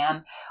certainly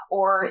can.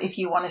 Or if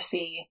you want to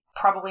see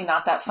probably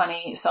not that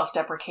funny,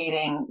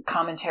 self-deprecating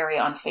commentary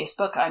on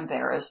Facebook, I'm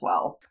there as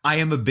well. I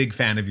am a big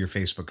fan of your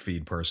Facebook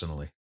feed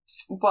personally.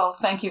 Well,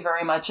 thank you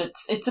very much.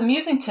 It's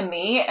amusing to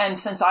me, and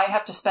since I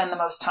have to spend the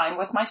most time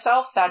with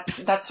myself,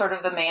 that's sort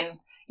of the main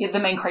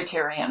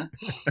criterion.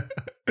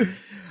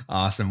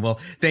 Awesome. Well,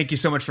 thank you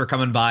so much for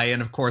coming by.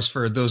 And of course,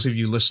 for those of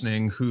you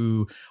listening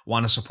who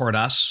want to support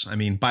us, I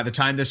mean, by the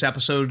time this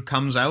episode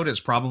comes out, it's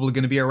probably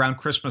going to be around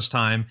Christmas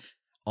time.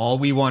 All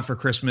we want for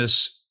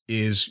Christmas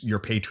is your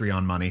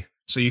Patreon money.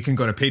 So you can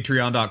go to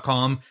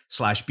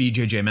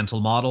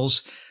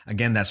patreon.com/BJJMentalModels.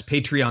 Again, that's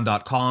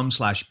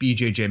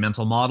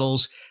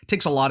patreon.com/BJJMentalModels. It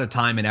takes a lot of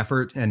time and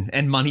effort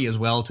and money as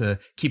well to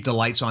keep the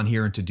lights on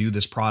here and to do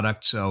this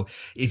product. So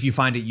if you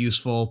find it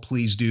useful,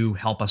 please do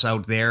help us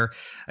out there.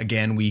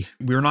 Again,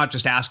 we're not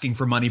just asking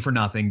for money for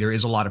nothing. There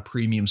is a lot of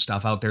premium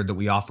stuff out there that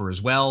we offer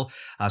as well,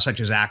 such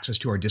as access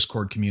to our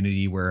Discord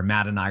community where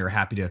Matt and I are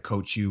happy to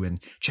coach you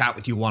and chat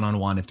with you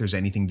one-on-one if there's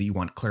anything that you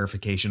want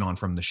clarification on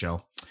from the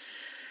show.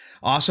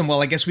 Awesome.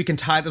 Well, I guess we can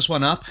tie this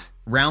one up.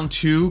 Round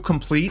 2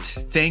 complete.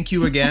 Thank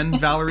you again,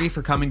 Valerie,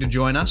 for coming to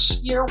join us.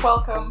 You're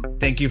welcome.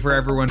 Thank you for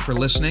everyone for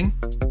listening.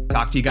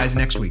 Talk to you guys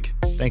next week.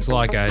 Thanks a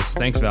lot, guys.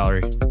 Thanks,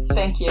 Valerie.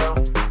 Thank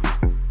you.